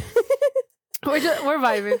another day. We're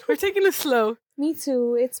vibing. We're taking it slow. Me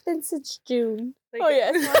too. It's been since June. Like, Oh,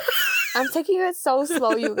 yes. I'm taking it so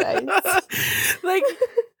slow, you guys. Like,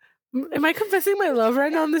 am I confessing my love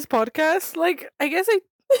right now on this podcast? Like, I guess I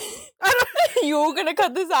don't. You're gonna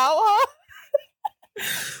cut this out, huh?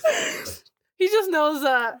 He just knows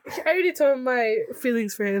that I already told him my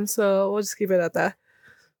feelings for him, so we'll just keep it at that.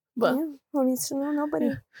 But yeah, who needs to know? Nobody.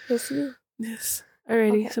 Yeah. Just you. Yes.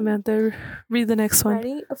 Alrighty, Okay. Samantha, read the next one.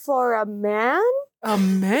 Ready? For a man? A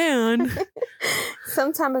man?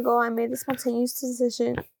 Some time ago, I made the spontaneous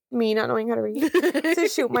decision, me not knowing how to read, to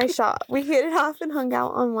shoot my shot. We hit it off and hung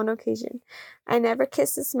out on one occasion. I never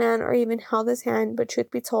kissed this man or even held his hand, but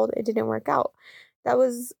truth be told, it didn't work out. That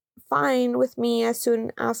was fine with me as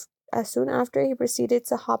soon after he proceeded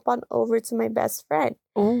to hop on over to my best friend.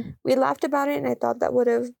 Oh. We laughed about it, and I thought that would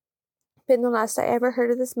have been the last I ever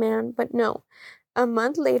heard of this man, but no. A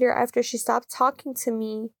month later, after she stopped talking to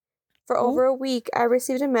me for over a week, I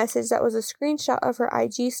received a message that was a screenshot of her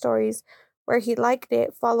IG stories where he liked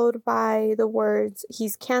it, followed by the words,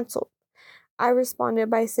 "He's canceled." I responded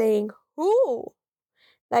by saying, "Who?"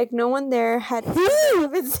 Like no one there had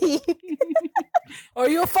even seen. Are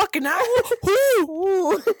you a fucking owl?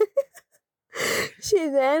 Who? She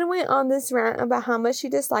then went on this rant about how much she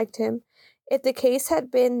disliked him. If the case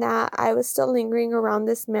had been that I was still lingering around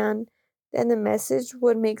this man, then the message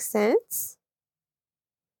would make sense.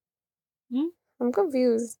 I'm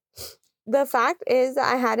confused. The fact is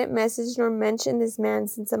that I hadn't messaged nor mentioned this man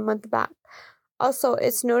since a month back. Also,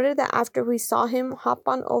 it's noted that after we saw him hop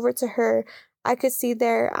on over to her, I could see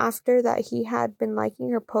thereafter that he had been liking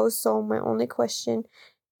her posts. So my only question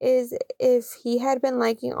is, if he had been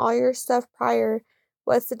liking all your stuff prior,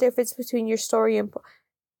 what's the difference between your story and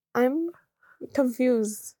I'm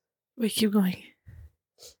confused. Wait, keep going.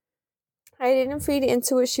 I didn't feed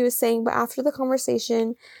into what she was saying, but after the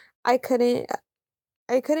conversation, I couldn't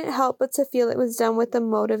help but to feel it was done with a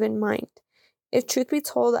motive in mind. If truth be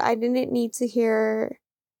told, I didn't need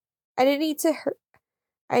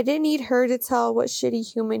her to tell what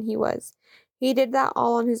shitty human he was. He did that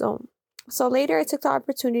all on his own. So later I took the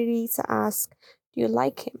opportunity to ask, do you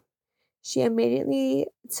like him? She immediately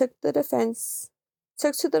took to the defense,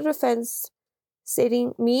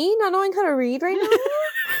 stating, me not knowing how to read right now?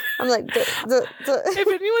 I'm like, If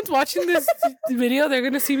anyone's watching this video, they're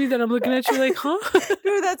going to see me that I'm looking at you like, huh?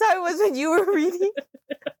 Dude, that's how it was when you were reading.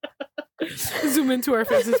 Zoom into our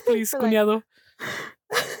faces, please, cuñado.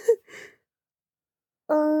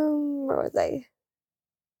 Where was I?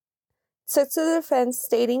 Took to the defense,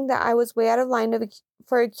 stating that I was way out of line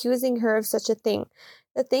for accusing her of such a thing.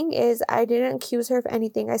 The thing is, I didn't accuse her of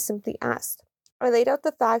anything, I simply asked. I laid out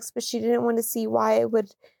the facts, but she didn't want to see why I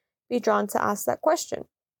would be drawn to ask that question.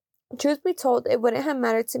 Truth be told, it wouldn't have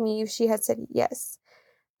mattered to me if she had said yes.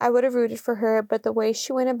 I would have rooted for her, but the way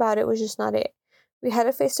she went about it was just not it. We had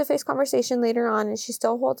a face-to-face conversation later on, and she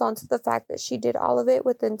still holds on to the fact that she did all of it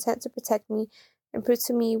with the intent to protect me and prove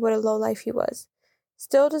to me what a lowlife he was.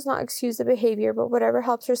 Still does not excuse the behavior, but whatever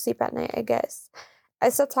helps her sleep at night, I guess. I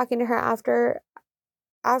stopped talking to her after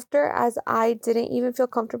as I didn't even feel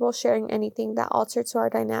comfortable sharing anything that altered to our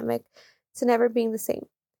dynamic to never being the same.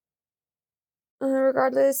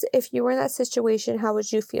 Regardless, if you were in that situation, how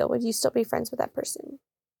would you feel? Would you still be friends with that person?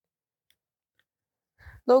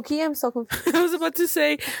 Low-key, I'm so confused. I was about to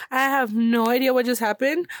say, I have no idea what just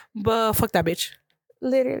happened, but fuck that bitch.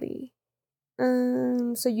 Literally.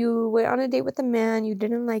 So you went on a date with a man, you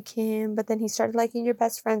didn't like him, but then he started liking your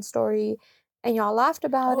best friend's story, and y'all laughed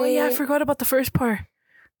about it. Oh yeah, I forgot about the first part.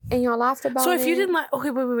 And y'all laughed about it. So if you didn't like, okay,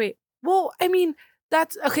 wait. Well, I mean,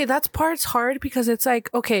 that's part's hard because it's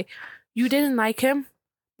like, okay, you didn't like him,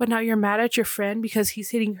 but now you're mad at your friend because he's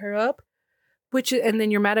hitting her up, and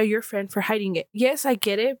then you're mad at your friend for hiding it. Yes, I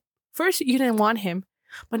get it. First, you didn't want him,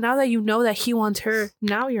 but now that you know that he wants her,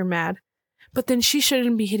 now you're mad. But then she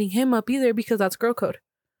shouldn't be hitting him up either because that's girl code.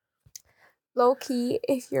 Low-key,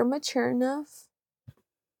 if you're mature enough,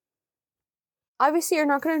 obviously you're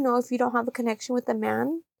not going to know if you don't have a connection with the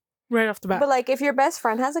man. Right off the bat. But like, if your best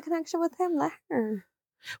friend has a connection with him, let her.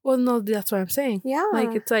 Well, no, that's what I'm saying. Yeah.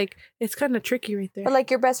 It's kind of tricky right there. But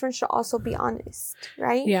like, your best friend should also be honest,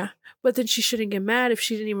 right? Yeah. But then she shouldn't get mad if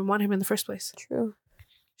she didn't even want him in the first place. True.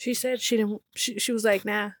 She said she didn't, she was like,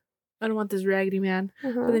 nah, I don't want this raggedy man.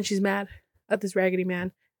 Uh-huh. But then she's mad at this raggedy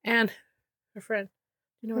man and her friend.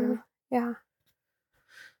 You know what I mean? Yeah.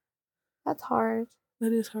 That's hard.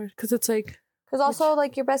 That is hard. Because it's like... Because also,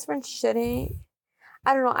 like, your best friend shouldn't...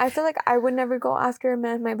 I don't know. I feel like I would never go after a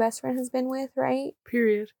man my best friend has been with, right?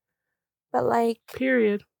 Period. But, like...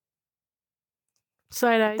 Period.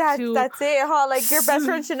 Side-eye, too. That's it, huh? Like, your best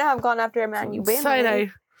friend shouldn't have gone after a man you've been Side-eye.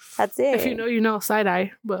 with. That's it. If you know, you know.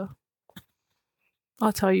 Side-eye. But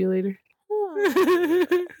I'll tell you later.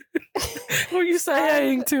 Who are you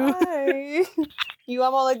side-eyeing to? You,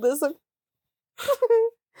 I'm all like this.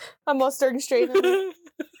 I'm all staring straight at me.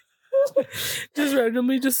 Just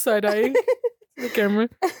randomly just side-eyeing the camera.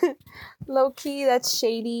 Low-key, that's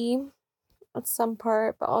shady at some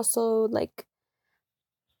part, but also, like,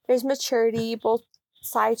 there's maturity. Both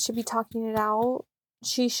sides should be talking it out.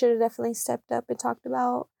 She should have definitely stepped up and talked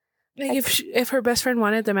about. Like, if her best friend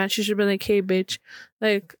wanted the man, she should be like, hey, bitch,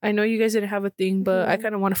 like, I know you guys didn't have a thing, but I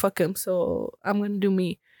kind of want to fuck him, so I'm going to do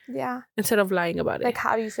me. Yeah. Instead of lying about it. Like,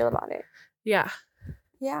 how do you feel about it? Yeah.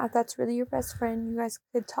 Yeah, if that's really your best friend, you guys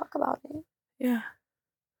could talk about it. Yeah.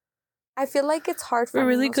 I feel like it's hard for We're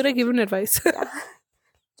really good at giving advice. Yeah.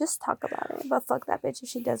 Just talk about it. But fuck that bitch if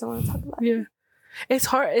she doesn't want to talk about it. Yeah. It's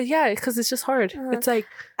hard. Yeah, because it's just hard. It's like...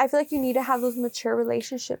 I feel like you need to have those mature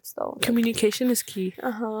relationships, though. Communication is key.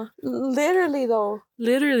 Uh-huh. Literally, though.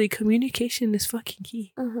 Literally, communication is fucking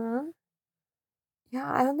key. Uh-huh.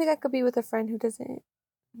 Yeah, I don't think I could be with a friend who doesn't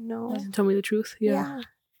know. Doesn't tell me the truth. Yeah.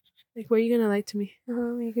 Like, why are you gonna lie to me?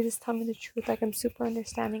 You could just tell me the truth. Like, I'm super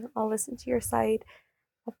understanding. I'll listen to your side.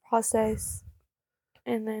 I'll process.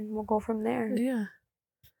 And then we'll go from there. Yeah.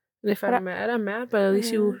 And if I'm mad, I'm mad. But at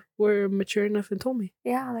least you were mature enough and told me.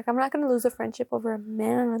 Yeah, like I'm not gonna lose a friendship over a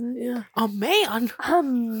man. Yeah. A man? A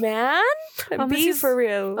man? Be for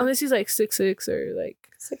real. Unless he's like 6'6" or like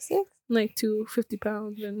 6'6", like 250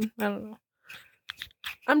 pounds, and I don't know.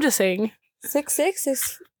 I'm just saying. 6'6"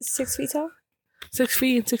 is 6 feet tall. 6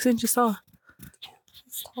 feet and 6 inches tall.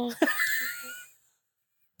 That's tall.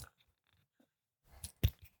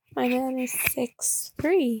 My man is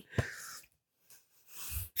 6'3".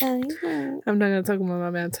 I'm not gonna talk about my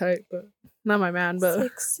man's height, but not my man, but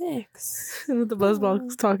 6'6". the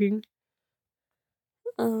buzzball's talking.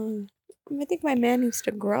 I think my man needs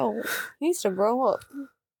to grow. He needs to grow up.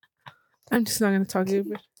 I'm just not gonna talk to you,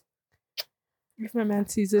 but if my man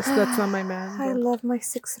sees this, that's not my man. I love my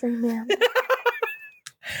 6'3" man.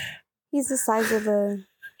 He's the size of a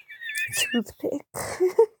toothpick.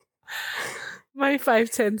 My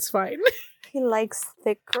 5'10's fine. He likes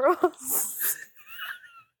thick girls.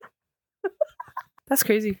 That's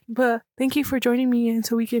crazy. But thank you for joining me, and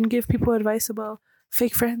so we can give people advice about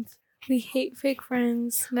fake friends. We hate fake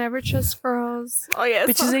friends. Never trust girls. Oh yeah,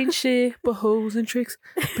 bitches ain't shit but hoes and tricks.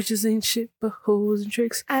 Bitches ain't shit but hoes and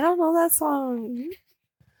tricks. I don't know that song.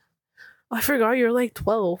 I forgot you're like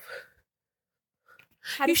 12.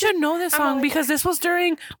 You should know this song because this was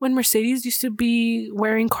during when Mercedes used to be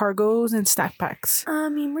wearing cargos and snack packs. I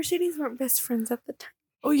mean, Mercedes weren't best friends at the time.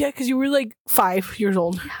 Oh yeah, because you were like 5 years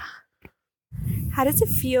old. Yeah. How does it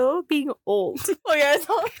feel being old? Oh yeah,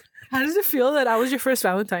 how does it feel that I was your first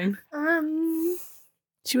Valentine?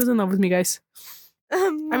 She was in love with me, guys. I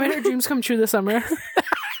made her dreams come true this summer.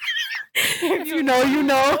 If you know, you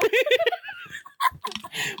know.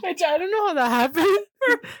 Which I don't know how that happened.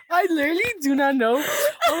 I literally do not know.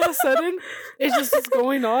 All of a sudden, it just is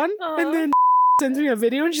going on, and then sends me a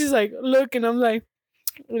video, and she's like, "Look," and I'm like,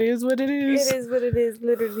 "It is what it is." It is what it is,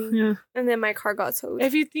 literally. Yeah. And then my car got towed.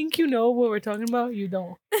 If you think you know what we're talking about, you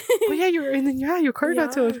don't. But yeah, your car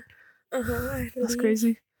got towed. That's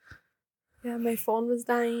crazy. Yeah, my phone was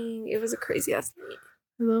dying. It was a crazy ass night.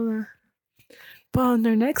 I love that. But on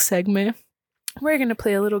our next segment, we're gonna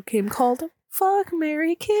play a little game called Fuck,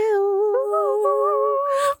 Marry, Kill.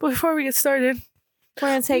 But before we get started, we're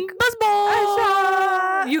gonna take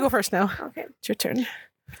buzzball. You go first now. Okay, it's your turn.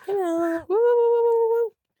 Hello. Woo, woo, woo, woo,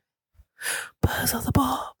 woo. Buzz on the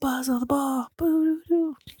ball, buzz on the ball.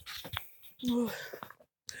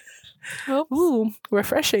 Ooh,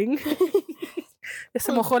 refreshing.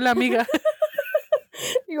 Se mojó la amiga.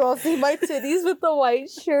 You all see my titties with the white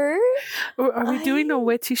shirt? Are we doing a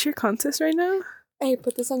wet t-shirt contest right now? Hey,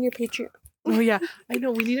 put this on your Patreon. Oh yeah, I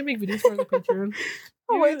know. We need to make videos for the Patreon.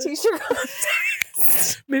 A white t-shirt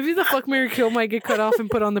contest. Maybe the Fuck, Marry, Kill might get cut off and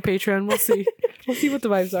put on the Patreon. We'll see. We'll see what the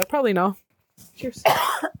vibes are. Probably no. Cheers.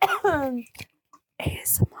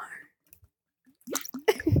 ASMR.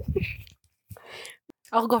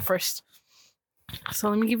 I'll go first. So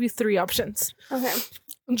let me give you 3 options. Okay.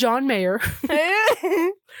 John Mayer.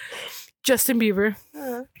 Justin Bieber.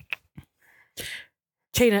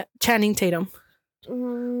 Channing Tatum.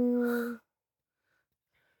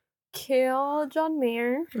 Kill John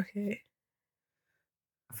Mayer. Okay.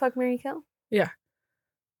 Fuck, marry, kill. Yeah.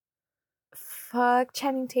 Fuck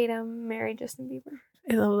Channing Tatum, marry Justin Bieber.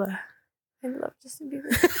 I love that. I love Justin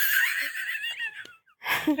Bieber.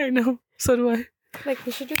 I know. So do I. Like,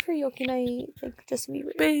 we should do karaoke night, like Justin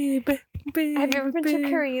Bieber. Baby. Have you ever been to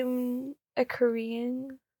a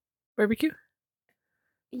Korean barbecue?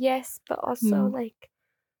 Yes, but also like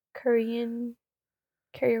Korean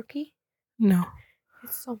karaoke. No.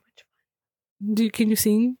 It's so much fun. Can you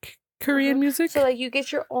sing Korean music? So like you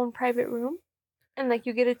get your own private room, and like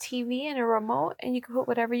you get a TV and a remote, and you can put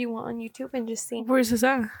whatever you want on YouTube and just sing. Where's this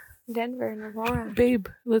at? Denver and Aurora. Babe,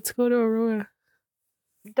 let's go to Aurora.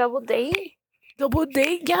 Double date? Double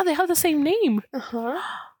date? Yeah, they have the same name.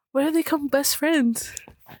 What if they become best friends?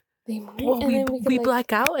 They might. Well, we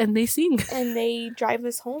black out and they sing. And they drive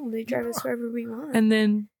us home. They drive us wherever we want. And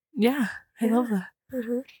then, yeah, I love that.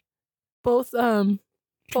 Both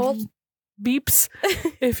beeps,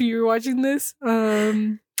 if you're watching this.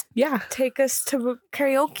 Yeah. Take us to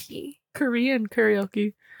karaoke. Korean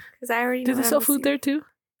karaoke. Because I already know. Do they sell food there too?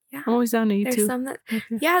 Yeah. I'm always down to eat there's too. Some that,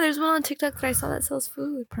 yeah, there's one on TikTok that I saw that sells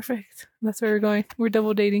food. Perfect. That's where we're going. We're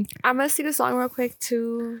double dating. I'm going to sing a song real quick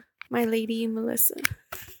to my lady, Melissa.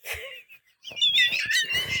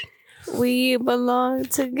 We belong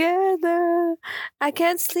together. I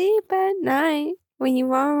can't sleep at night when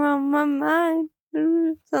you are on my mind.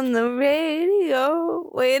 It's on the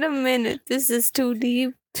radio. Wait a minute, this is too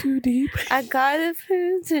deep. Too deep. I got a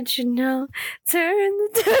feeling that you know. Turn the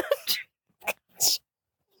touch.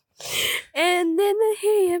 And then I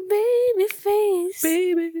hear your baby face.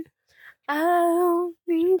 Baby. I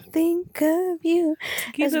only think of you.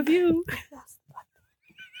 Thinking of you.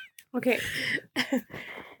 Okay.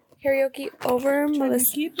 Karaoke over Trying to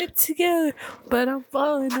Melissa. keep it together, but I'm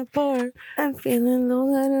falling apart. I'm feeling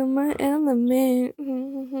low out of my element.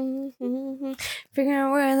 Figuring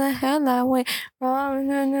out where the hell I went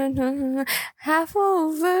wrong. Half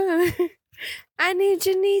over. I need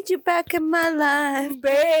you back in my life.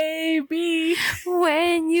 Baby.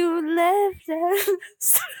 When you left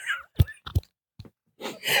us.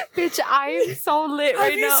 Bitch, I am so lit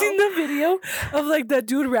right now. Have you seen the video of like that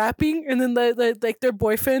dude rapping and then like their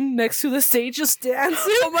boyfriend next to the stage just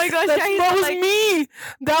dancing? Oh my gosh, that was me.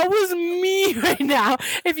 That was me right now.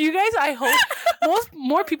 If you guys, I hope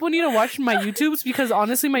more people need to watch my YouTubes because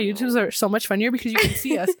honestly, my YouTubes are so much funnier because you can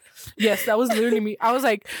see us. Yes, that was literally me. I was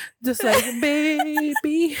like, just like,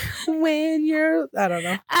 baby, when you're, I don't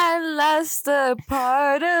know. I lost a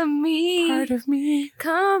part of me. Part of me.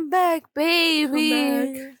 Come back, baby. Come back.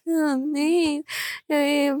 To me.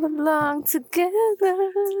 We belong together.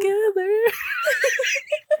 Together.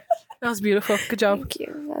 That was beautiful. Good job. Thank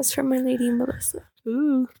you. That's for my lady Melissa.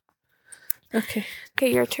 Ooh. Okay.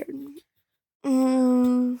 Okay, your turn.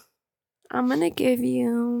 I'm gonna give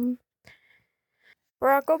you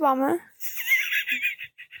Barack Obama,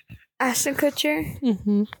 Ashton Kutcher,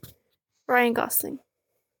 Mm-hmm. Ryan Gosling.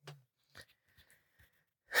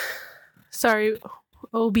 Sorry,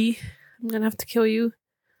 Obi. I'm gonna have to kill you.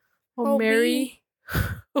 Oh, Mary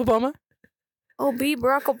Obama. OB,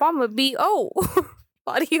 Barack Obama, B.O.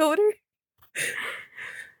 Body odor.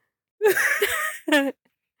 That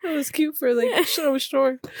was cute for like show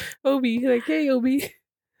store. Obi, like, hey Obi.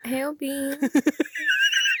 Hey, OB.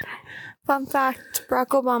 Fun fact, Barack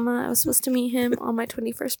Obama, I was supposed to meet him on my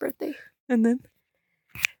 21st birthday. And then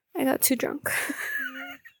I got too drunk.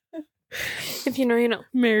 If you know, you know.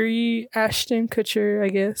 Mary Ashton Kutcher, I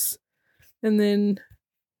guess. And then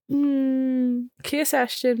Kiss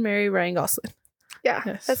Ashton, marry Ryan Gosling. Yeah,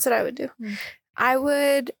 Yes. that's what I would do. I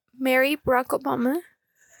would marry Barack Obama.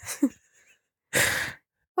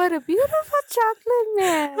 What a beautiful chocolate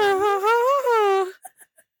man.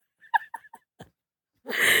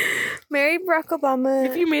 Marry Barack Obama.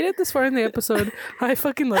 If you made it this far in the episode, I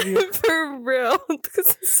fucking love you. For real.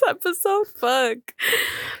 Because this episode, fuck.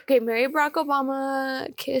 Okay, marry Barack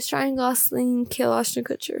Obama, kiss Ryan Gosling, kill Ashton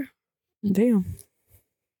Kutcher. Damn.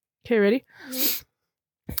 Okay, ready?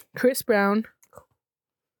 Chris Brown.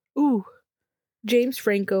 Ooh. James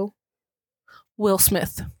Franco. Will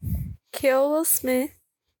Smith. Kill Will Smith.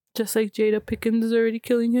 Just like Jada Pickens is already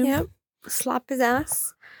killing him. Yep. Slap his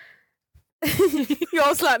ass. You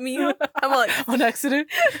all slap me. I'm like, on accident.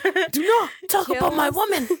 Do not talk Kill about my us.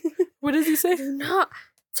 woman. What does he say? do not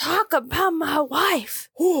talk about my wife.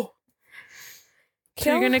 Oh. So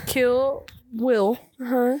Kill? you're gonna kill Will.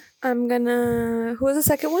 Uh-huh. I'm gonna... Who was the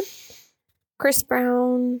second one? Chris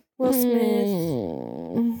Brown, Will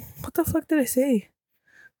Smith. What the fuck did I say?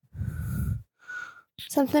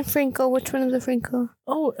 Something Franco. Which one of the Franco?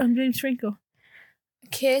 Oh, I'm James Franco.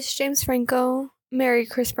 Kiss James Franco. Marry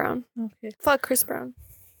Chris Brown. Okay. Fuck Chris Brown.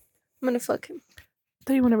 I'm gonna fuck him. I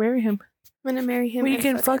thought you want to marry him. I'm gonna marry him. Well, you and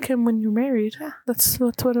can fuck him when you're married. Yeah. That's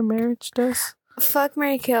what a marriage does. Fuck,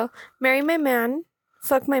 marry, kill. Marry my man.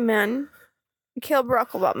 Fuck my man. Kill Barack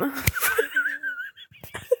Obama.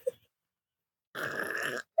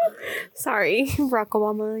 Sorry, Barack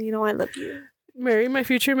Obama. You know I love you. Marry my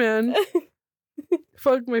future man.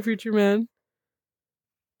 Fuck my future man.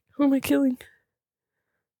 Who am I killing?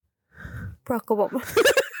 Barack Obama.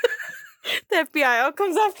 The FBI all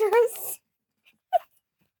comes after us.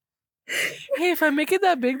 Hey, if I make it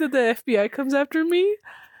that big that the FBI comes after me,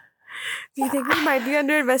 Do you think we might be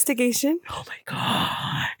under investigation? oh my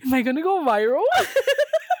god, am I gonna go viral?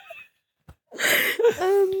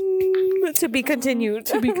 To be continued.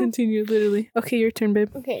 To be continued, literally. Okay, your turn,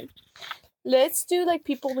 babe. Okay. Let's do like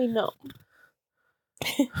people we know.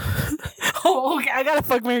 Oh, okay, I gotta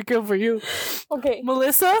fuck Mary Kill for you. Okay.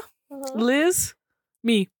 Melissa, Liz,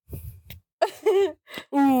 me.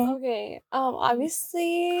 Ooh, Okay.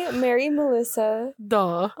 Obviously, marry Melissa.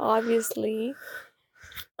 duh. Obviously.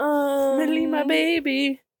 Millie, my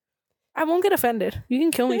baby. I won't get offended. You can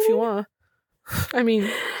kill me if you want. I mean,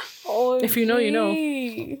 if you know, you know.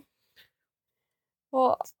 gee.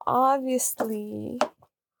 Well, obviously,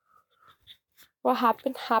 what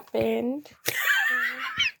happened.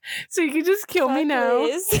 so you can just kill me Fuck now,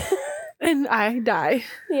 Liz. and I die.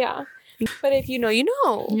 Yeah. But if you know, you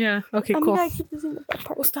know. Yeah. Okay. I'm Cool. gonna keep losing the bad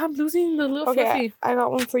part. Well, stop losing the little Okay, fluffy. I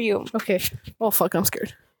got one for you. Okay. Oh fuck, I'm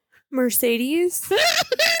scared. Mercedes.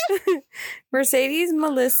 Mercedes,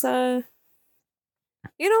 Melissa.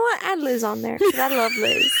 You know what? Add Liz on there. 'Cause I love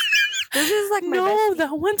Liz. This is like my No, bestie.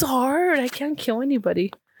 that one's hard. I can't kill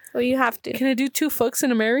anybody. Well, you have to. Can I do 2 fucks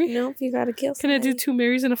and a Mary? Nope, you gotta kill Can somebody. I do 2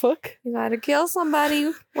 Marys and a fuck? You gotta kill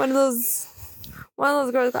somebody. One of those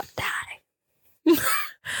girls got die.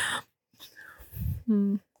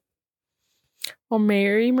 Well,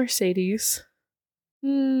 Mary Mercedes.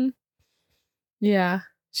 Yeah.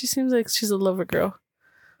 She seems like she's a lover girl.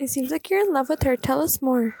 It seems like you're in love with her. Tell us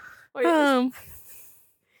more. If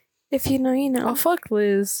you know, you know. I'll fuck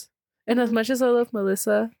Liz. And as much as I love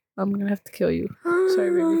Melissa, I'm gonna have to kill you. Sorry,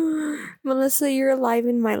 baby. Melissa, you're alive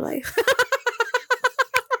in my life.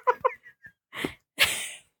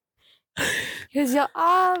 Because you'll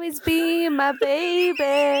always be my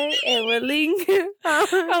baby. And we'll linger.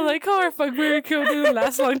 I like how our fuck Mary kill didn't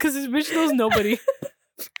last long because this bitch knows nobody.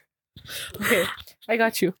 Okay, I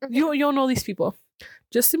got you. You'll know these people.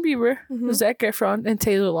 Justin Bieber, Zac Efron, and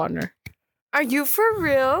Taylor Lautner. Are you for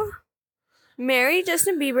real? Marry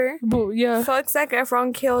Justin Bieber. Yeah. Fuck Zac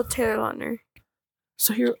Efron, kill Taylor Lautner.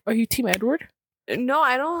 So are you Team Edward? No,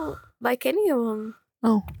 I don't like any of them.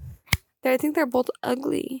 Oh. I think they're both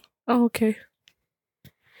ugly. Oh, okay.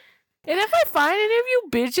 And if I find any of you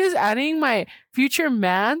bitches adding my future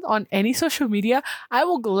man on any social media, I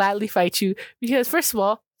will gladly fight you. Because first of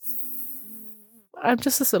all, I'm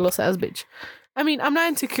just a celosa ass bitch. I mean, I'm not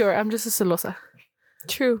insecure. I'm just a celosa.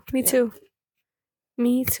 True. Me too.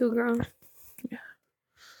 Me too, girl. Yeah.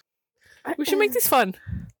 We should make this fun.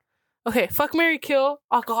 Okay, fuck, marry, kill,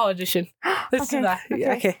 alcohol edition. Let's do that.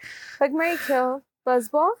 Okay. Fuck, marry, kill,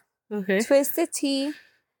 Buzzball, Okay. Twisted Tea,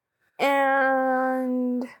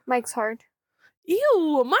 and Mike's Hard.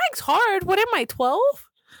 Ew, Mike's Hard. What am I, 12?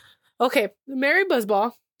 Okay, marry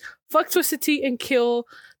Buzzball, fuck Twisted Tea, and kill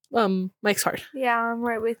Mike's Hard. Yeah, I'm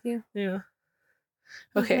right with you. Yeah.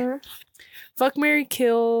 Okay. Fuck, marry,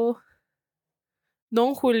 kill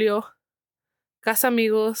Don Julio,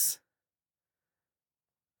 Casamigos,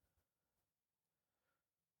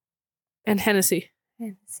 and Hennessy.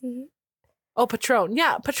 Oh, Patron.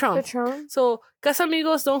 Yeah, Patron. So,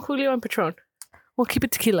 Casamigos, Don Julio, and Patron. We'll keep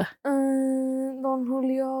it tequila. Don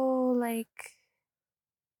Julio, like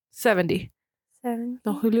 70. 70.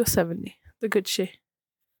 Don Julio, 70. The good shit.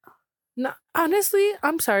 No, honestly,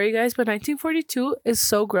 I'm sorry, guys, but 1942 is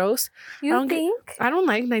so gross. You think? I don't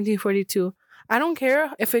like 1942. I don't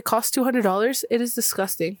care if it costs $200. It is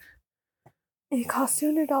disgusting. It costs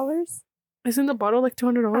 $200? Isn't the bottle like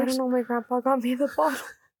 $200? I don't know. My grandpa got me the bottle.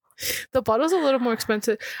 The bottle's a little more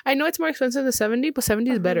expensive. I know it's more expensive than 70, but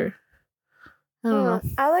 70 is better. I don't know.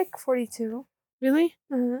 I like 42. Really?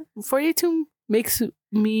 42 makes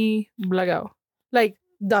me blackout. Like,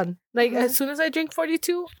 done. Like, as soon as I drink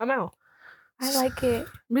 42, I'm out. I like it.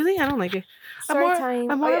 Really? I don't like it.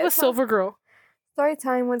 I'm more of a silver girl. Story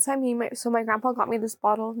time. One time, my grandpa got me this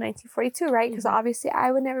bottle of 1942, right? Because obviously,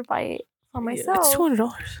 I would never buy it for myself. It's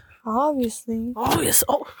 $200. Obviously. Oh, yes.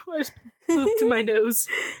 Oh, I just pooped to my nose.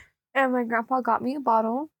 And my grandpa got me a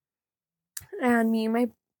bottle. And me and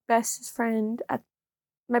my best friend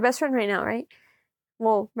right now, right?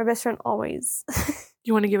 Well, my best friend always.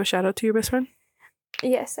 You want to give a shout out to your best friend?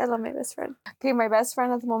 Yes, I love my best friend. Okay, my best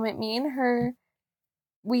friend at the moment, we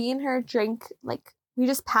and her drink, like, we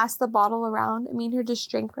just passed the bottle around, and me and her just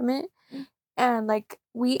drank from it. And, like,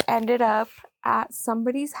 we ended up at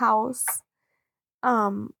somebody's house.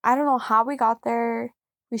 I don't know how we got there.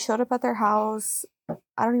 We showed up at their house.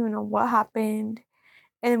 I don't even know what happened.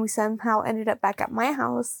 And then we somehow ended up back at my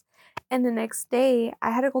house. And the next day,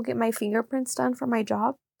 I had to go get my fingerprints done for my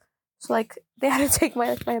job. So, like, they had to take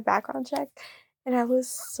my background check. And I was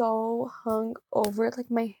so hung over. Like,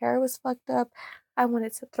 my hair was fucked up. I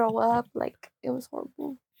wanted to throw up. Like, it was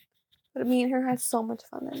horrible. But me and her had so much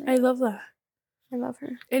fun that night. I love that. I love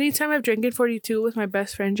her. Anytime I've drank in 42 with my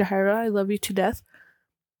best friend, Jahira, I love you to death.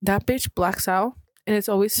 That bitch blacks out. And it's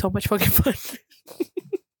always so much fucking fun.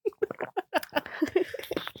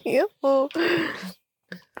 Ew.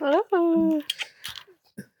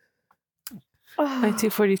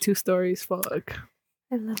 1942 stories, fuck.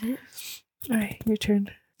 I love it. Alright, your turn.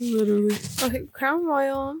 Literally. Okay, Crown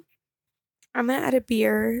Royal. I'm gonna add a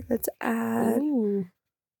beer. Let's add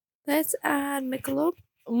Michelob.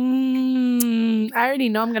 I already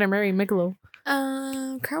know I'm gonna marry Michelob.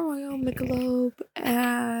 Crown Royal, Michelob,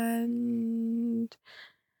 and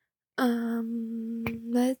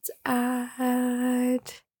let's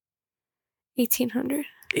add 1800.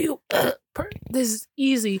 Ew, this is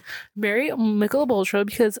easy. Marry Michelob Ultra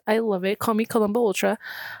because I love it. Call me Columba Ultra.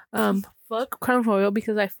 Fuck Crown Royal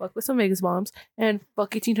because I fuck with some Vegas bombs, and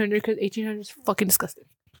fuck 1800 because 1800 is fucking disgusting.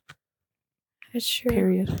 That's true.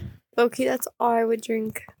 Period. Okay, that's all I would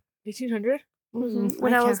drink. 1800.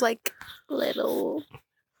 When I was like little.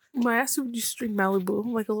 My ass would just drink Malibu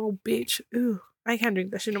like a little bitch. Ew. I can't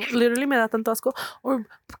drink that shit no more. Literally me da tanto asco. Or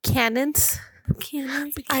cannons.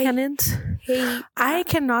 Cannons. Hate. I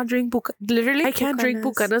cannot drink literally I can't drink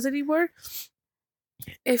bucanas anymore.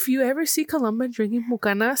 If you ever see Columba drinking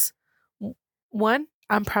bucanas, one,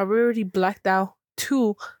 I'm probably already blacked out.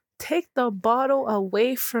 Two, take the bottle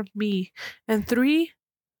away from me. And three,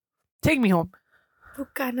 take me home.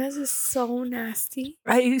 Bucanas is so nasty.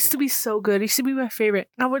 It used to be so good. It used to be my favorite.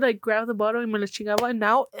 I would like grab the bottle and me la chingaba. And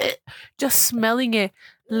now, just smelling it,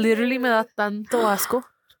 literally me da tanto asco.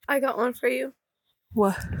 I got one for you.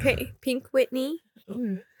 What? Okay, Pink Whitney,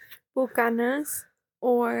 Bucanas,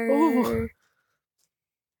 or Ooh.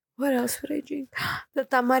 what else would I drink? The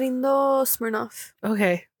Tamarindo Smirnoff.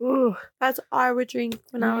 Okay. Ooh. That's all I would drink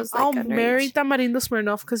when I was like I'll underage. marry Tamarindo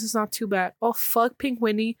Smirnoff because it's not too bad. Oh, fuck Pink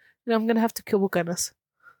Whitney. And I'm going to have to kill Bucanas.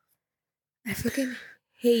 I fucking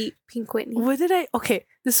hate Pink Whitney. What did I... Okay,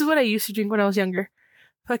 this is what I used to drink when I was younger.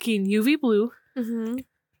 Fucking UV Blue. Mm-hmm.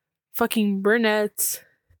 Fucking Burnett's.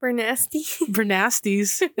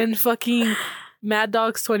 Bernasties. And fucking Mad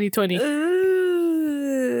Dogs 2020.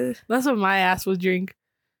 Ooh. That's what my ass would drink.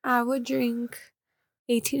 I would drink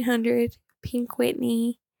 1800, Pink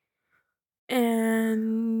Whitney,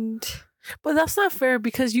 and... But that's not fair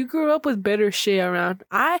because you grew up with better shit around.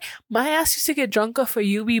 My ass used to get drunk off of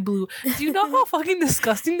UB Blue. Do you know how fucking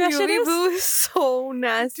disgusting that shit is? Blue is so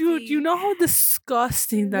nasty. Dude, you know how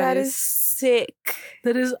disgusting that is? That is sick.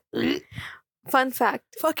 That is... Fun fact.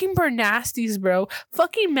 Fucking Bernasties, bro.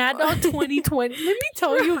 Fucking Mad Dog 2020. Let me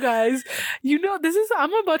tell you guys. You know,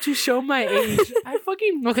 I'm about to show my age.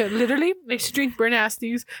 Literally, I used to drink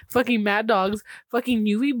Bernasties, fucking Mad Dogs, fucking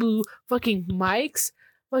UV Blue, fucking Mike's,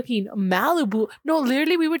 fucking Malibu. No,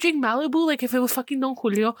 literally, we would drink Malibu like if it was fucking Don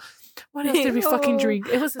Julio. What else did we fucking drink?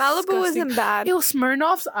 It was Malibu disgusting. isn't bad. It was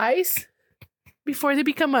Smirnoff's Ice before they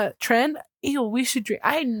become a trend. Ew, we should drink.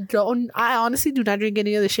 I honestly do not drink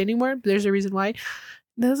any of this shit anymore. There's a reason why.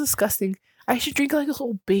 That was disgusting. I should drink like a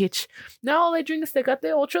whole bitch. Now all I drink is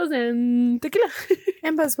Tecate Ultras and tequila.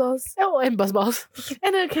 And Buzzballs. Oh, and Buzzballs.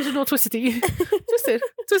 And an occasional Twisted Tea. Twisted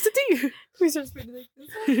Tea. We start spinning like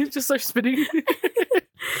this. Just start spinning.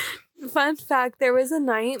 Fun fact, there was a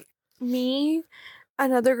night, me,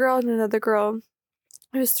 another girl, and another girl.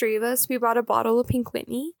 There was three of us. We bought a bottle of Pink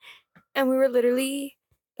Whitney. And we were literally...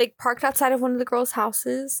 like parked outside of one of the girls'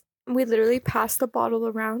 houses. And we literally passed the bottle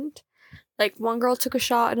around. Like one girl took a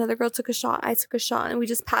shot, another girl took a shot, I took a shot, and we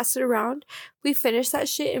just passed it around. We finished that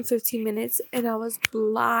shit in 15 minutes and I was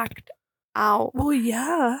blacked out. Oh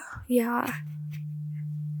yeah. Yeah.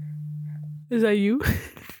 Is that you?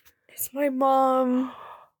 It's my mom.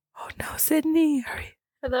 Oh no, Sydney. Hurry.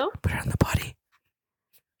 Hello? Put her on the potty.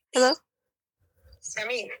 Hello?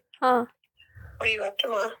 Sammy, Huh. what are you up to,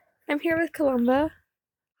 Ma? I'm here with Columba.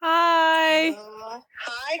 Hi.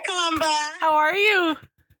 Hi, Columba. How are you?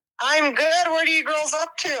 I'm good. What are you girls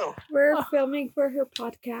up to? We're filming for her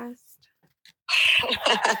podcast.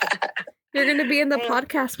 You're going to be in the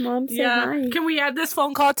podcast, Mom. Say hi. Can we add this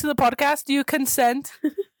phone call to the podcast? Do you consent?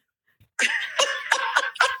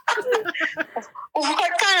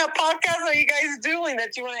 What kind of podcast are you guys doing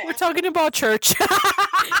that you want to? We're talking about church.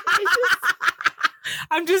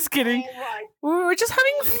 I'm just kidding. Oh We're just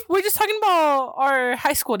talking about our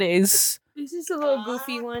high school days. This is a little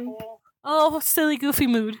goofy one. Cool. Oh, silly, goofy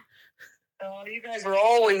mood. Oh, you guys were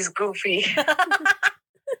always goofy. Those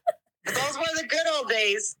were the good old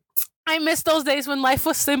days. I miss those days when life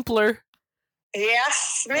was simpler.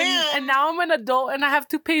 Yes, ma'am. And now I'm an adult and I have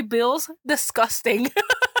to pay bills. Disgusting.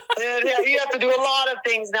 You have to do a lot of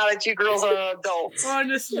things now that you girls are adults,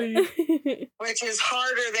 Honestly. which is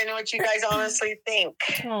harder than what you guys honestly think.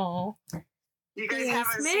 Oh. You guys Yes,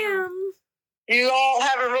 haven't ma'am. You all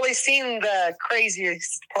haven't really seen the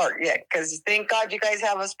craziest part yet, because thank God you guys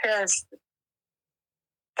have us parents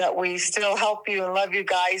that we still help you and love you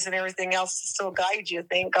guys and everything else to still guide you.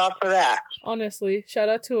 Thank God for that. Honestly. Shout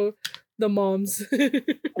out to the moms.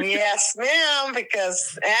 Yes, ma'am,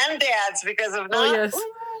 and dads, because if not, yes.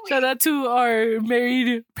 ooh, Shout out to our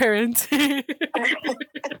married parents. I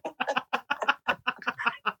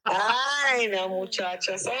know,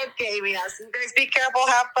 muchachos. Okay, mira, so you guys be careful,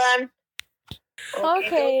 have fun.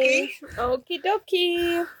 Okay. Okie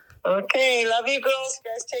dokie. Okay, love you girls.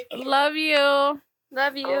 You guys take care. Love you.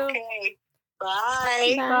 Love you. Okay.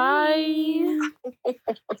 Bye. Bye.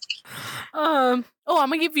 I'm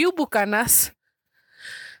gonna give you bucanas.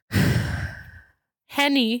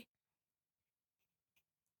 Henny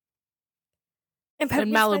and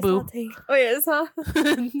Malibu. Oh, yes, huh?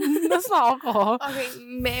 That's not alcohol. Okay,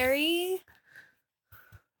 Mary.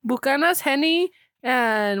 Bucanas, Henny,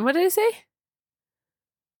 and what did I say?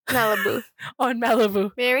 Malibu. On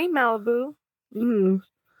Malibu. Marry Malibu.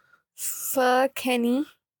 Fuck Kenny.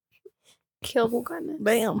 Kill Bucanas.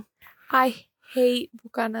 Bam. I hate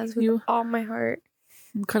Bucanas with all my heart.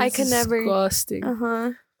 I could never. Disgusting.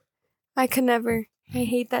 I could never. I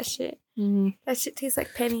hate that shit. That shit tastes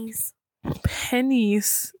like pennies.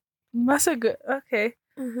 Pennies. That's a good. Okay.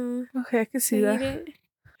 Okay, I can see that. It.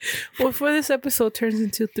 Well, before this episode turns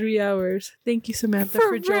into 3 hours, thank you, Samantha,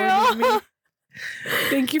 for joining me.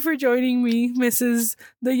 Thank you for joining me, Mrs.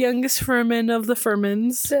 the youngest Furman of the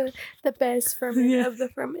Furmans. The best Furman of the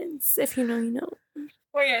Furmans. If you know, you know.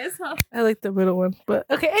 Oh, yes, huh? I like the middle one. But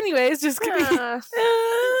okay, anyways, just kidding.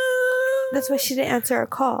 That's why she didn't answer our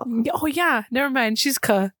call. Oh, yeah. Never mind. She's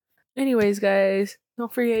Anyways, guys,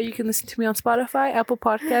 don't forget you can listen to me on Spotify, Apple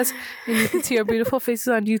Podcasts, and you can see our beautiful faces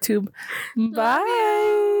on YouTube. Bye.